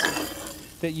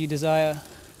crunchiness that you desire,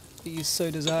 that you so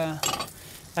desire.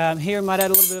 Here, I might add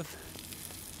a little bit of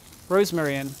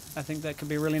rosemary in. I think that could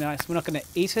be really nice. We're not going to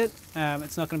eat it.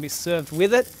 It's not going to be served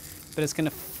with it, but it's going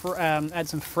to add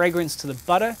some fragrance to the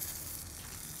butter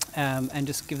and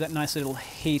just give that nice little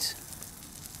heat.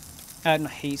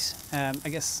 Not heat, I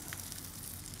guess,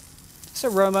 just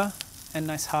aroma and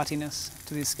nice heartiness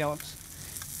to these scallops.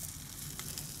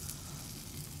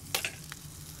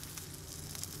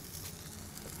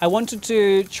 I wanted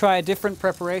to try a different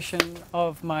preparation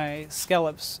of my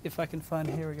scallops, if I can find,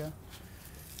 here we go.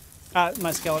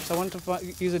 My scallops. I want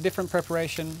to use a different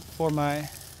preparation for my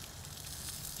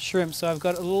shrimp. So I've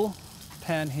got a little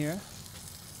pan here.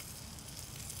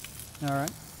 All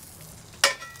right.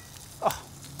 Oh.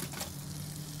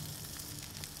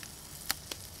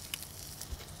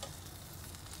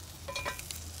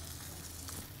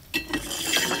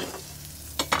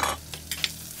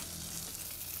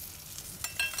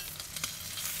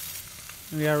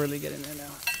 We are really getting there now.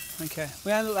 Okay,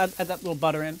 we add that little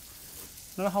butter in.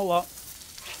 Not a whole lot.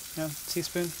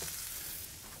 Teaspoon.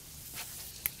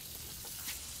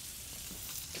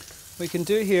 What you can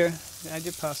do here, add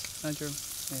your pasta, add your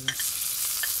maybe.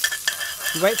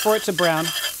 You wait for it to brown,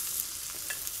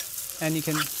 and you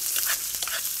can.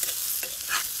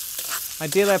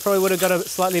 Ideally, I probably would have got a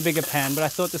slightly bigger pan, but I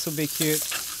thought this would be cute.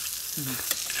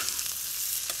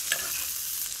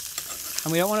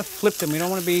 And we don't want to flip them. We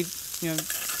don't want to be,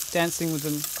 dancing with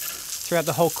them throughout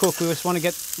the whole cook. We just want to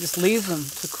just leave them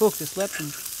to cook. Just let them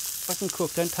fucking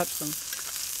cook. Don't touch them.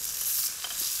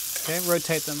 Okay,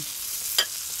 rotate them.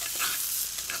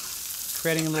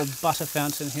 Creating a little butter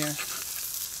fountain here.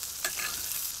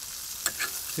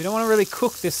 We don't want to really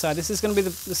cook this side. This is going to be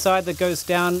the side that goes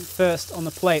down first on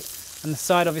the plate. And the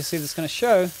side, obviously, that's going to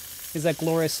show is that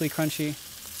gloriously crunchy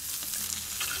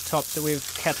top that we've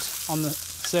kept on the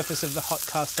surface of the hot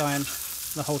cast iron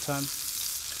the whole time.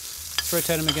 Let's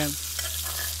rotate them again.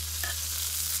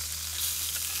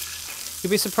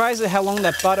 You'll be surprised at how long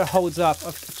that butter holds up.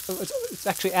 It's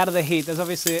actually out of the heat. There's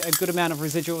obviously a good amount of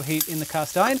residual heat in the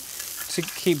cast iron to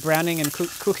keep browning and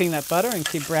cooking that butter and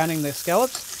keep browning the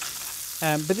scallops.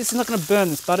 But this is not going to burn.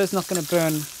 This butter is not going to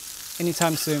burn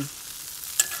anytime soon.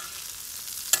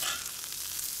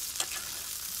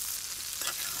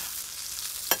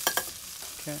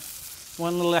 Okay,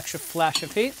 one little extra flash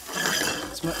of heat.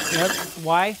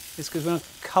 Why? It's because we want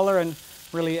to color and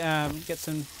really get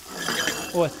some.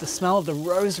 Oh, the smell of the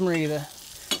rosemary, the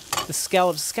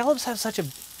scallops. Scallops have such a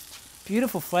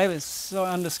beautiful flavor. It's so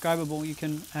undescribable. You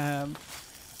can,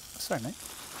 sorry mate,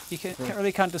 you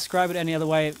can't describe it any other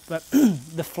way. But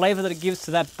the flavor that it gives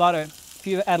to that butter. If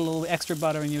you add a little extra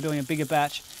butter and you're doing a bigger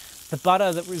batch, the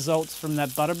butter that results from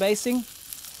that butter basting,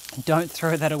 don't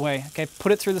throw that away. Okay,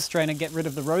 put it through the strainer, get rid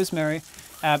of the rosemary,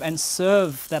 and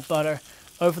serve that butter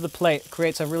over the plate. It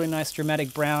creates a really nice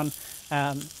dramatic brown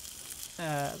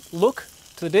look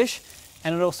to the dish,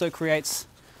 and it also creates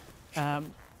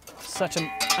such an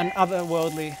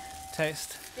otherworldly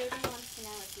taste. David wants to know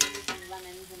if you're using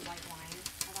lemons and white wine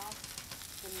at all.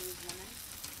 Can you use lemon?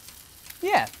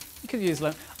 Yeah, you could use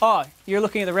lemon. Oh, you're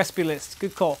looking at the recipe list.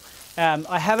 Good call.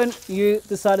 I haven't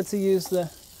decided to use the.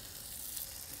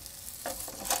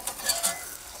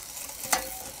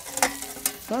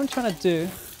 What I'm trying to do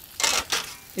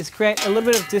is create a little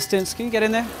bit of distance. Can you get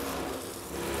in there?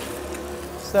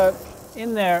 So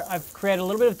in there, I've created a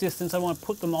little bit of distance. I want to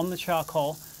put them on the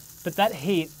charcoal, but that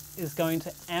heat is going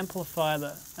to amplify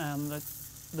the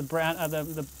brown,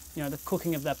 the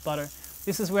cooking of that butter.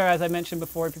 This is where, as I mentioned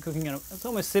before, if you're cooking it, it's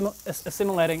almost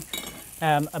assimilating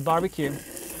a barbecue.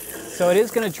 So it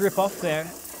is going to drip off there,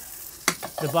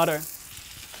 the butter,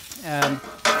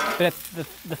 but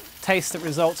the taste that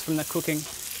results from the cooking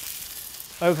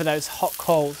over those hot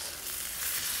coals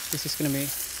is just going to be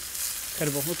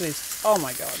incredible. Look at these. Oh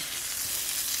my God.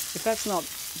 If that's not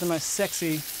the most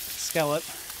sexy scallop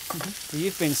that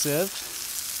you've been served,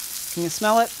 can you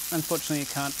smell it? Unfortunately you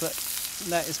can't, but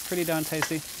that is pretty darn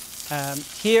tasty.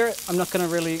 Here, I'm not going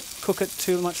to really cook it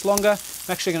too much longer.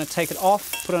 I'm actually going to take it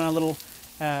off, put it on a little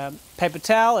paper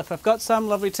towel if I've got some.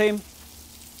 Lovely team.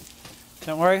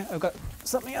 Don't worry, I've got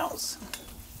something else.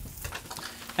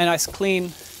 A nice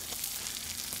clean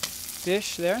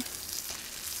dish there.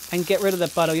 And get rid of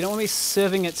that butter. You don't want to be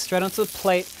serving it straight onto the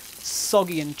plate,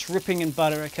 soggy and dripping in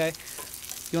butter, okay?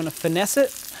 You want to finesse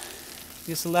it.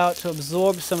 Just allow it to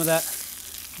absorb some of that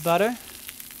butter.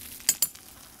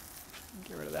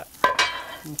 Get rid of that.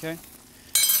 Okay.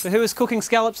 So who is cooking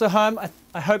scallops at home?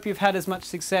 I hope you've had as much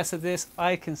success at this.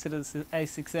 I consider this a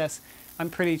success. I'm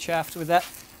pretty chuffed with that.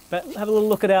 But have a little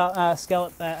look at our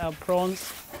our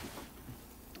prawns.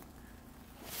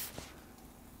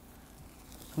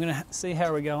 I'm going to see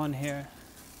how we're going here.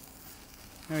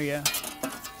 There we go.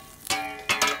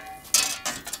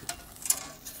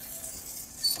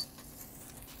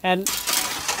 And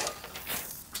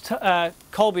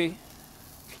Colby,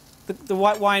 the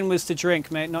white wine was to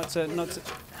drink, mate, not to,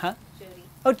 huh? Jody.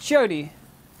 Oh,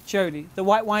 Jody. The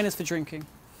white wine is for drinking.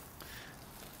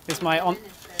 Is my on,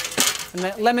 and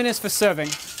the lemon is for serving.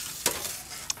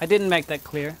 I didn't make that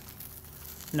clear.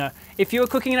 No. If you were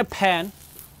cooking in a pan,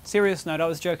 serious note, I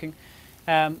was joking.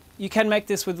 You can make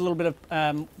this with a little bit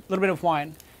of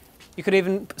wine. You could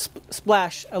even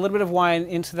splash a little bit of wine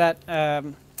into that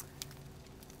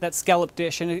that scallop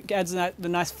dish, and it adds the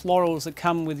nice florals that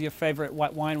come with your favorite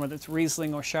white wine, whether it's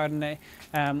Riesling or Chardonnay.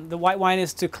 The white wine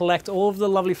is to collect all of the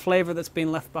lovely flavor that's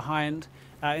been left behind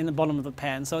in the bottom of the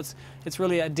pan. So it's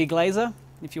really a deglazer,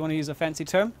 if you want to use a fancy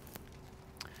term.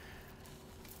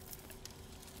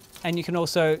 And you can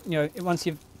also,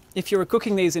 if you're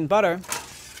cooking these in butter,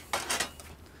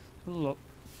 look,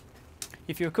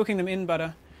 if you're cooking them in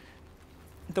butter,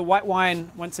 the white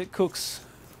wine, once it cooks,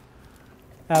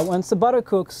 once the butter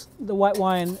cooks, the white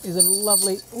wine is a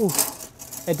lovely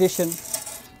addition,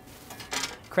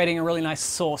 creating a really nice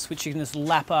sauce which you can just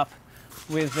lap up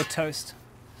with the toast.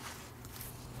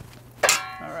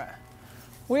 All right,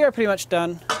 we are pretty much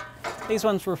done. These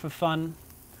ones were for fun,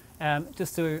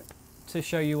 just to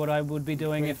show you what I would be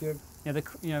doing if,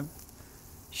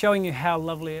 showing you how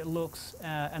lovely it looks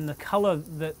and the color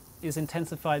that is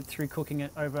intensified through cooking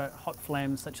it over hot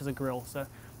flames such as a grill. So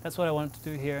that's what I wanted to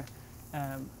do here.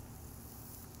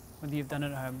 Whether you've done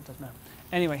it at home, doesn't matter.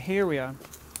 Anyway, here we are.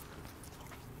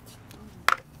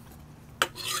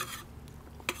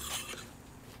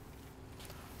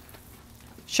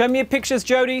 Show me your pictures,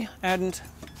 Jody, and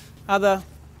other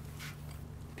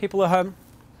people at home.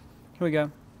 Here we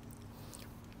go.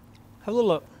 Have a little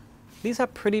look. These are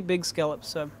pretty big scallops,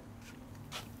 so.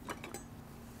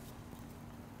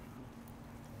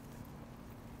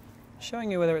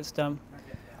 Showing you whether it's done.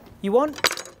 You want,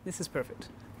 this is perfect.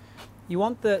 You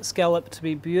want the scallop to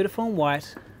be beautiful and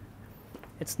white.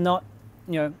 It's not,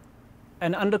 an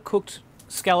undercooked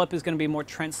scallop is going to be more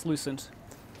translucent.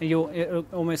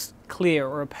 Almost clear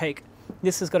or opaque.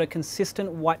 This has got a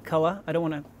consistent white color. I don't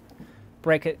want to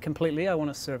break it completely. I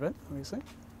want to serve it, obviously.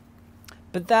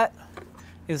 But that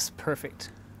is perfect.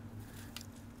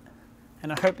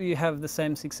 And I hope you have the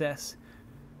same success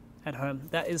at home.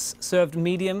 That is served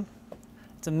medium.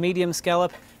 It's a medium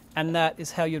scallop, and that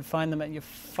is how you'd find them at your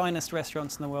finest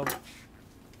restaurants in the world,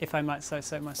 if I might say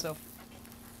so myself.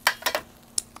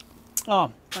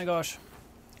 Oh my gosh.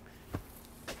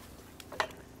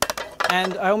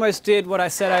 And I almost did what I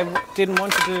said I didn't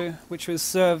want to do, which was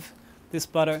serve this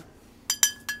butter.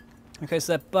 Okay,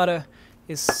 so that butter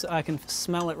is, I can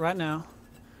smell it right now.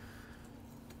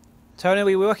 Tony, are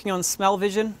we working on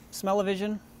smell-o-vision?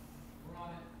 Smell-o-vision?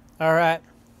 All right.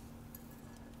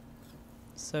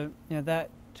 So, that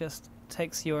just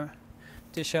takes your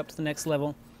dish up to the next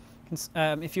level.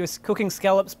 If you're cooking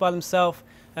scallops by themselves,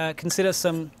 consider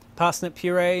some parsnip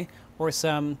puree or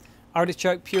some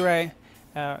artichoke puree,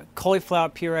 cauliflower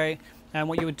puree, and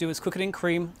what you would do is cook it in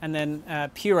cream and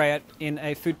then puree it in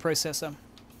a food processor.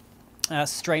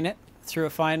 Strain it through a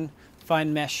fine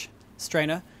mesh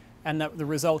strainer, and the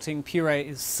resulting puree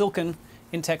is silken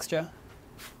in texture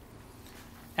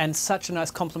and such a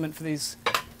nice complement for these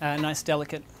nice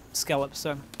delicate scallops.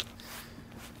 So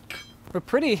we're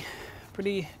pretty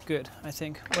good, I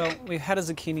think. Well, we've had a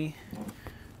zucchini,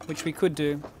 which we could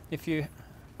do if you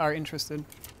are interested.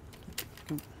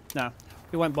 No,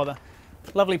 we won't bother.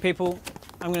 Lovely people,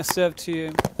 I'm going to serve to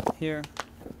you here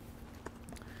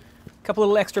a couple of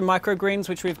little extra microgreens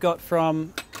which we've got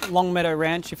from Longmeadow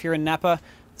Ranch. If you're in Napa,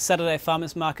 Saturday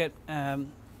Farmers Market,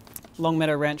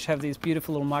 Longmeadow Ranch have these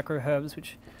beautiful little micro herbs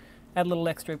which add a little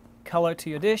extra color to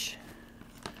your dish.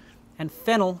 And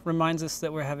fennel reminds us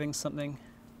that we're having something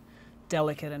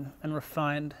delicate and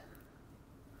refined.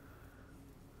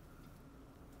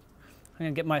 I'm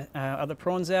going to get my other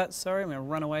prawns out. Sorry, I'm going to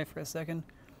run away for a second.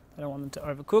 I don't want them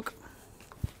to overcook.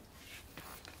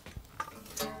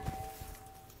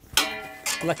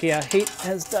 Lucky our heat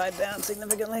has died down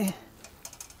significantly.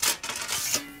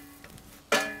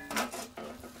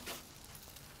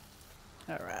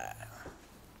 All right.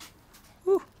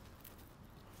 Whew.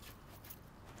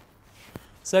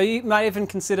 So you might even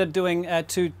consider doing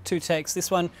two takes.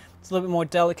 This one is a little bit more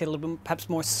delicate, a little bit perhaps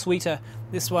more sweeter.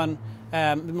 This one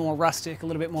a bit more rustic, a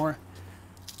little bit more,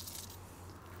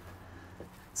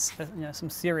 some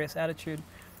serious attitude.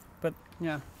 But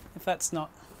if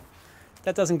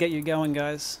that doesn't get you going,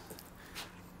 guys,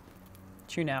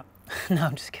 tune out. No,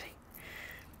 I'm just kidding.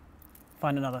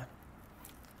 Find another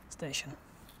station.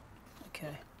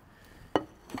 Okay. So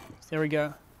there we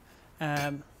go.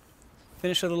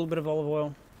 Finish with a little bit of olive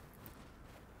oil.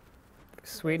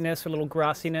 Sweetness, a little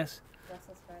grassiness.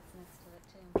 Brussels sprouts next to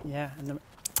it too. Yeah, and the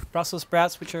Brussels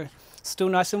sprouts, which are still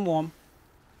nice and warm.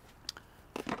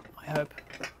 I hope.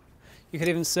 You could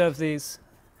even serve these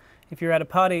if you're at a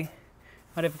party.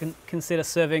 Might even consider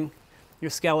serving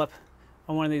your scallop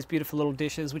on one of these beautiful little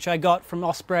dishes, which I got from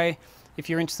Osprey. If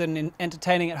you're interested in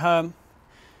entertaining at home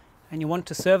and you want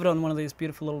to serve it on one of these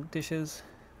beautiful little dishes.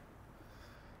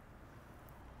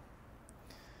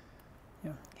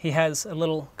 He has a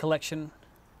little collection.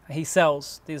 he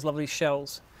sells these lovely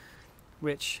shells,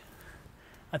 which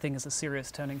I think is a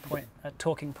serious turning point, a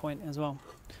talking point as well.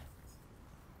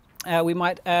 We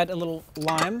might add a little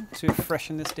lime to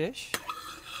freshen this dish.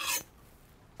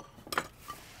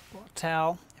 Or a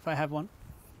towel, if I have one.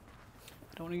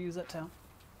 I don't want to use that towel.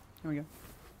 Here we go.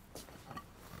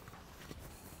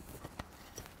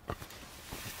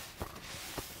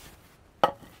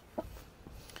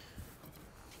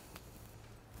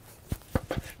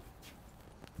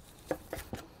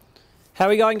 How are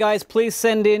we going, guys? Please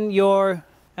send in your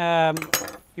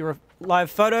live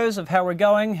photos of how we're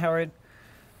going, how we're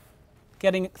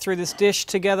getting through this dish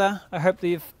together. I hope that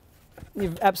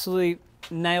you've absolutely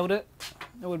nailed it.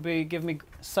 It would give me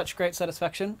such great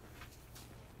satisfaction.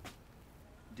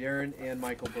 Darren and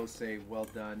Michael both say well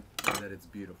done and that it's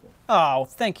beautiful. Oh,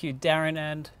 thank you, Darren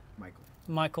and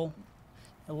Michael.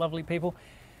 You're lovely people.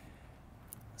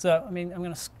 So, I mean, I'm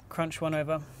going to crunch one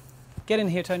over. Get in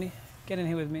here, Tony. Get in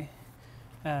here with me.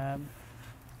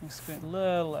 Just a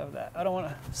little over that. I don't want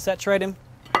to saturate him.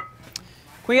 Can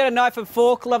we get a knife and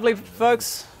fork, lovely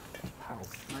folks?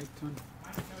 Nice one.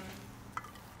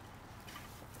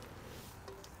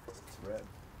 It's red.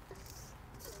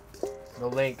 No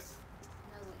link.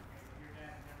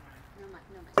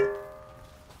 No.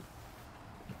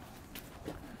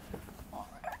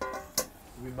 Did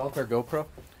we melt our GoPro?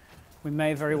 We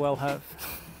may very well have.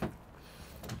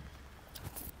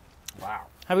 Wow.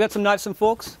 Have we got some knives and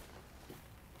forks?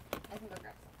 I can go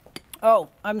grab some. Oh,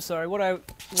 I'm sorry. What I would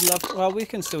love, well, we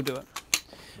can still do it.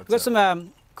 We've got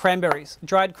some cranberries,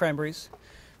 dried cranberries.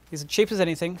 These are cheap as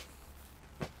anything.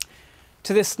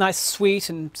 To this nice sweet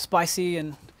and spicy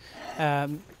and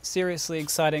seriously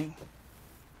exciting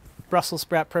Brussels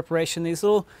sprout preparation. These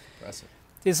little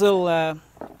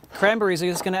cranberries are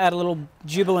just going to add a little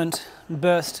jubilant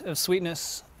burst of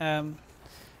sweetness. And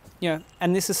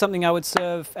this is something I would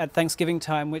serve at Thanksgiving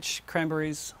time, which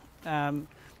cranberries,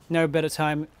 no better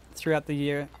time throughout the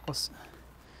year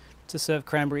to serve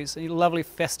cranberries. A lovely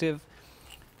festive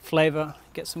flavor.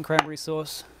 Get some cranberry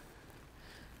sauce.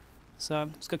 So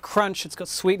it's got crunch, it's got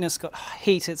sweetness, it's got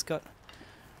heat, it's got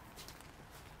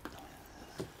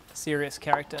serious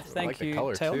character. Thank you, I like the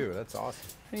color Taylor. too. That's awesome.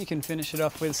 You can finish it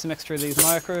off with some extra of these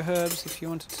micro herbs if you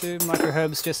wanted to. Micro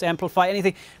herbs just amplify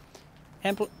anything.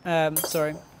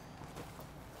 Sorry.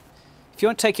 If you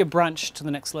want to take your brunch to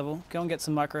the next level, go and get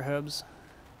some micro herbs.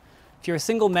 If you're a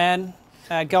single man,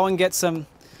 go and get some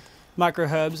micro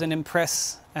herbs and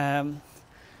impress the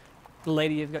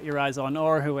lady you've got your eyes on,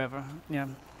 or whoever.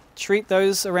 Treat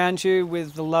those around you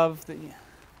with the love that you,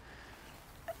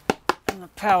 and the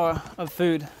power of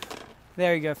food.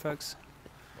 There you go, folks.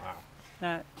 Wow.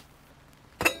 Now,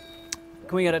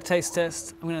 can we get a taste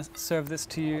test? I'm going to serve this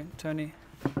to you, Tony,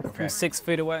 from 6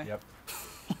 feet away. Yep.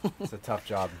 It's a tough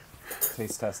job.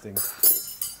 Taste testing.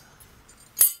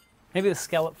 Maybe the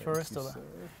scallop first, or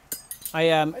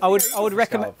I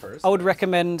would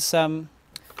recommend some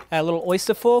a little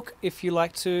oyster fork if you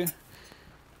like to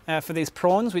for these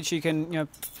prawns, which you can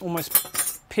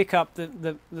almost pick up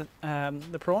the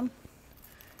prawn,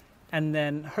 and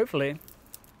then hopefully,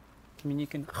 you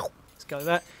can let's go like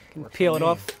that. You can peel it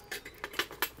off.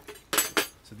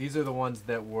 So these are the ones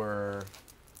that were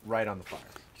right on the fire.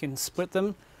 You can split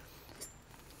them.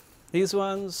 These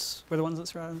ones were the ones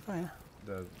that's right on the fire.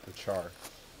 The char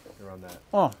around that.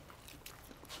 Oh,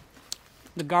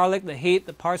 the garlic, the heat,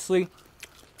 the parsley.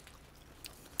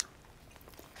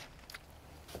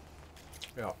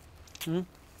 Yeah.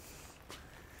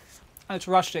 It's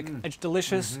rustic. It's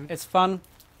delicious. It's fun.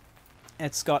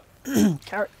 It's got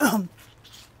carrot.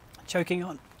 Choking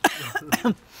on.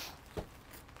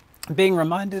 Being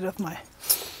reminded of my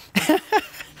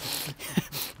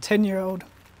 10-year-old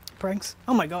pranks.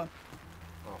 Oh my god.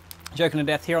 Oh. Joking to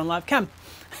death here on live cam.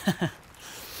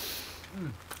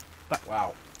 But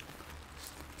wow.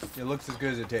 It looks as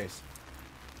good as it tastes.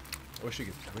 I wish I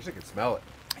could smell it.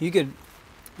 You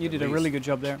did a really good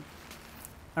job there.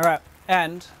 All right,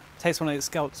 and taste one of these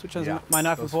scallops, which is my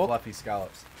knife and fork. Fluffy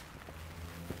scallops.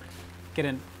 Get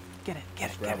in. Get it.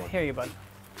 Here you, bud.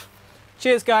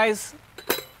 Cheers, guys.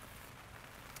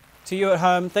 To you at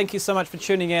home, thank you so much for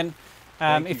tuning in.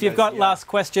 If you've got last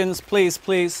questions, please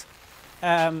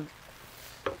dial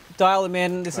them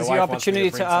in. This is your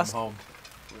opportunity to ask. Home.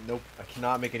 Nope, I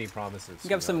cannot make any promises.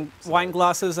 Give some wine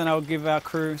glasses, and I'll give our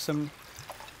crew some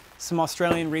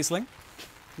Australian Riesling.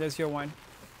 There's your wine.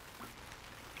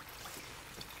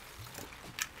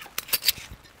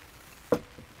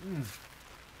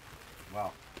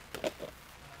 Wow.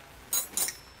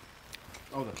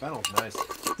 Oh, the fennel's nice.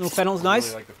 Little fennel's nice.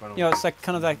 Really like the fennel. It's like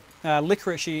kind of like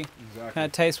licoricey kind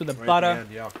of taste with the butter.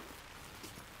 Yeah.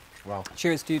 Wow.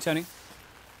 Cheers to you, Tony,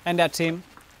 and our team,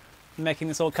 making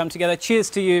this all come together. Cheers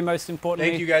to you, most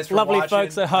importantly. Thank you guys for lovely watching.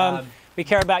 folks at home. We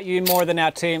care about you more than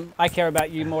our team. I care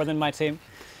about you more than my team,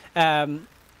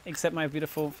 except my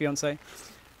beautiful fiance.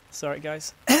 Sorry,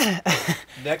 guys.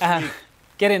 Next week.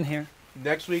 Get in here.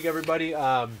 Next week, everybody.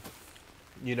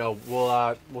 You know,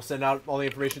 we'll send out all the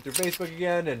information through Facebook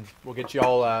again, and we'll get you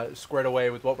all squared away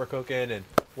with what we're cooking and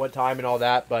what time and all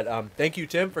that. But thank you,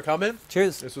 Tim, for coming.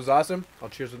 Cheers. This was awesome. I'll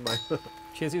cheers with my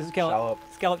Cheers, you scallop.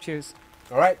 Scallop cheers.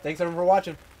 All right. Thanks, everyone, for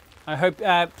watching. I hope,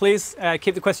 please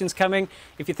keep the questions coming.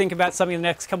 If you think about something in the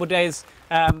next couple of days,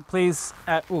 please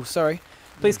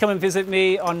come and visit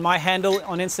me on my handle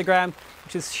on Instagram,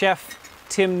 which is Chef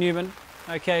Tim Newman.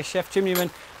 Okay, Chef Tim Newman.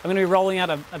 I'm going to be rolling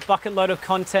out a bucket load of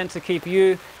content to keep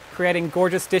you creating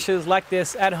gorgeous dishes like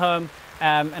this at home.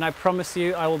 And I promise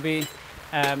you I will be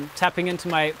tapping into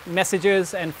my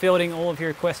messages and fielding all of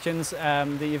your questions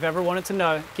that you've ever wanted to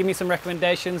know. Give me some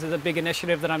recommendations. There's a big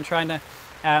initiative that I'm trying to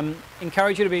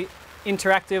encourage you to be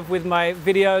interactive with my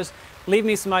videos. Leave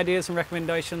me some ideas and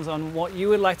recommendations on what you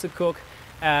would like to cook,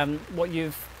 what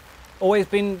you've always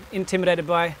been intimidated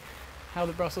by. How are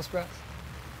the Brussels sprouts?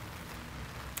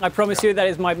 I promise you that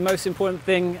is my most important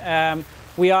thing.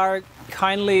 We are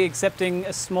kindly accepting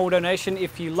a small donation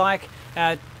if you like.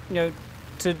 You know,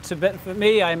 to benefit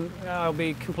me, I'll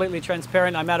be completely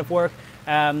transparent. I'm out of work,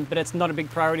 but it's not a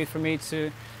big priority for me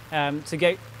to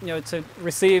get, you know, to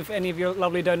receive any of your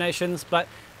lovely donations. But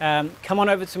come on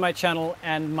over to my channel,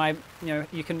 and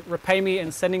you can repay me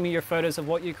in sending me your photos of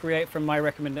what you create from my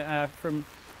from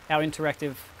our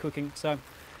interactive cooking. So.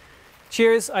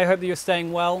 Cheers. I hope that you're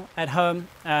staying well at home.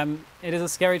 It is a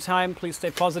scary time. Please stay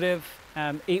positive.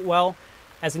 Eat well.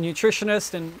 As a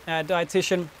nutritionist and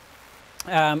dietitian,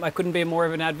 I couldn't be more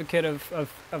of an advocate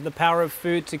of the power of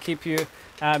food to keep you,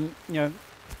 you know,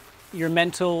 your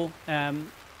mental, you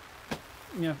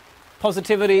know,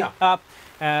 positivity up.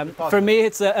 For me,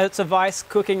 it's a vice.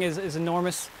 Cooking is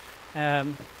enormous.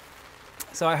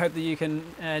 So I hope that you can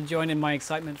join in my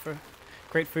excitement for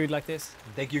great food like this.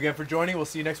 Thank you again for joining. We'll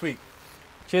see you next week.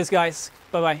 Cheers, guys.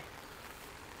 Bye-bye.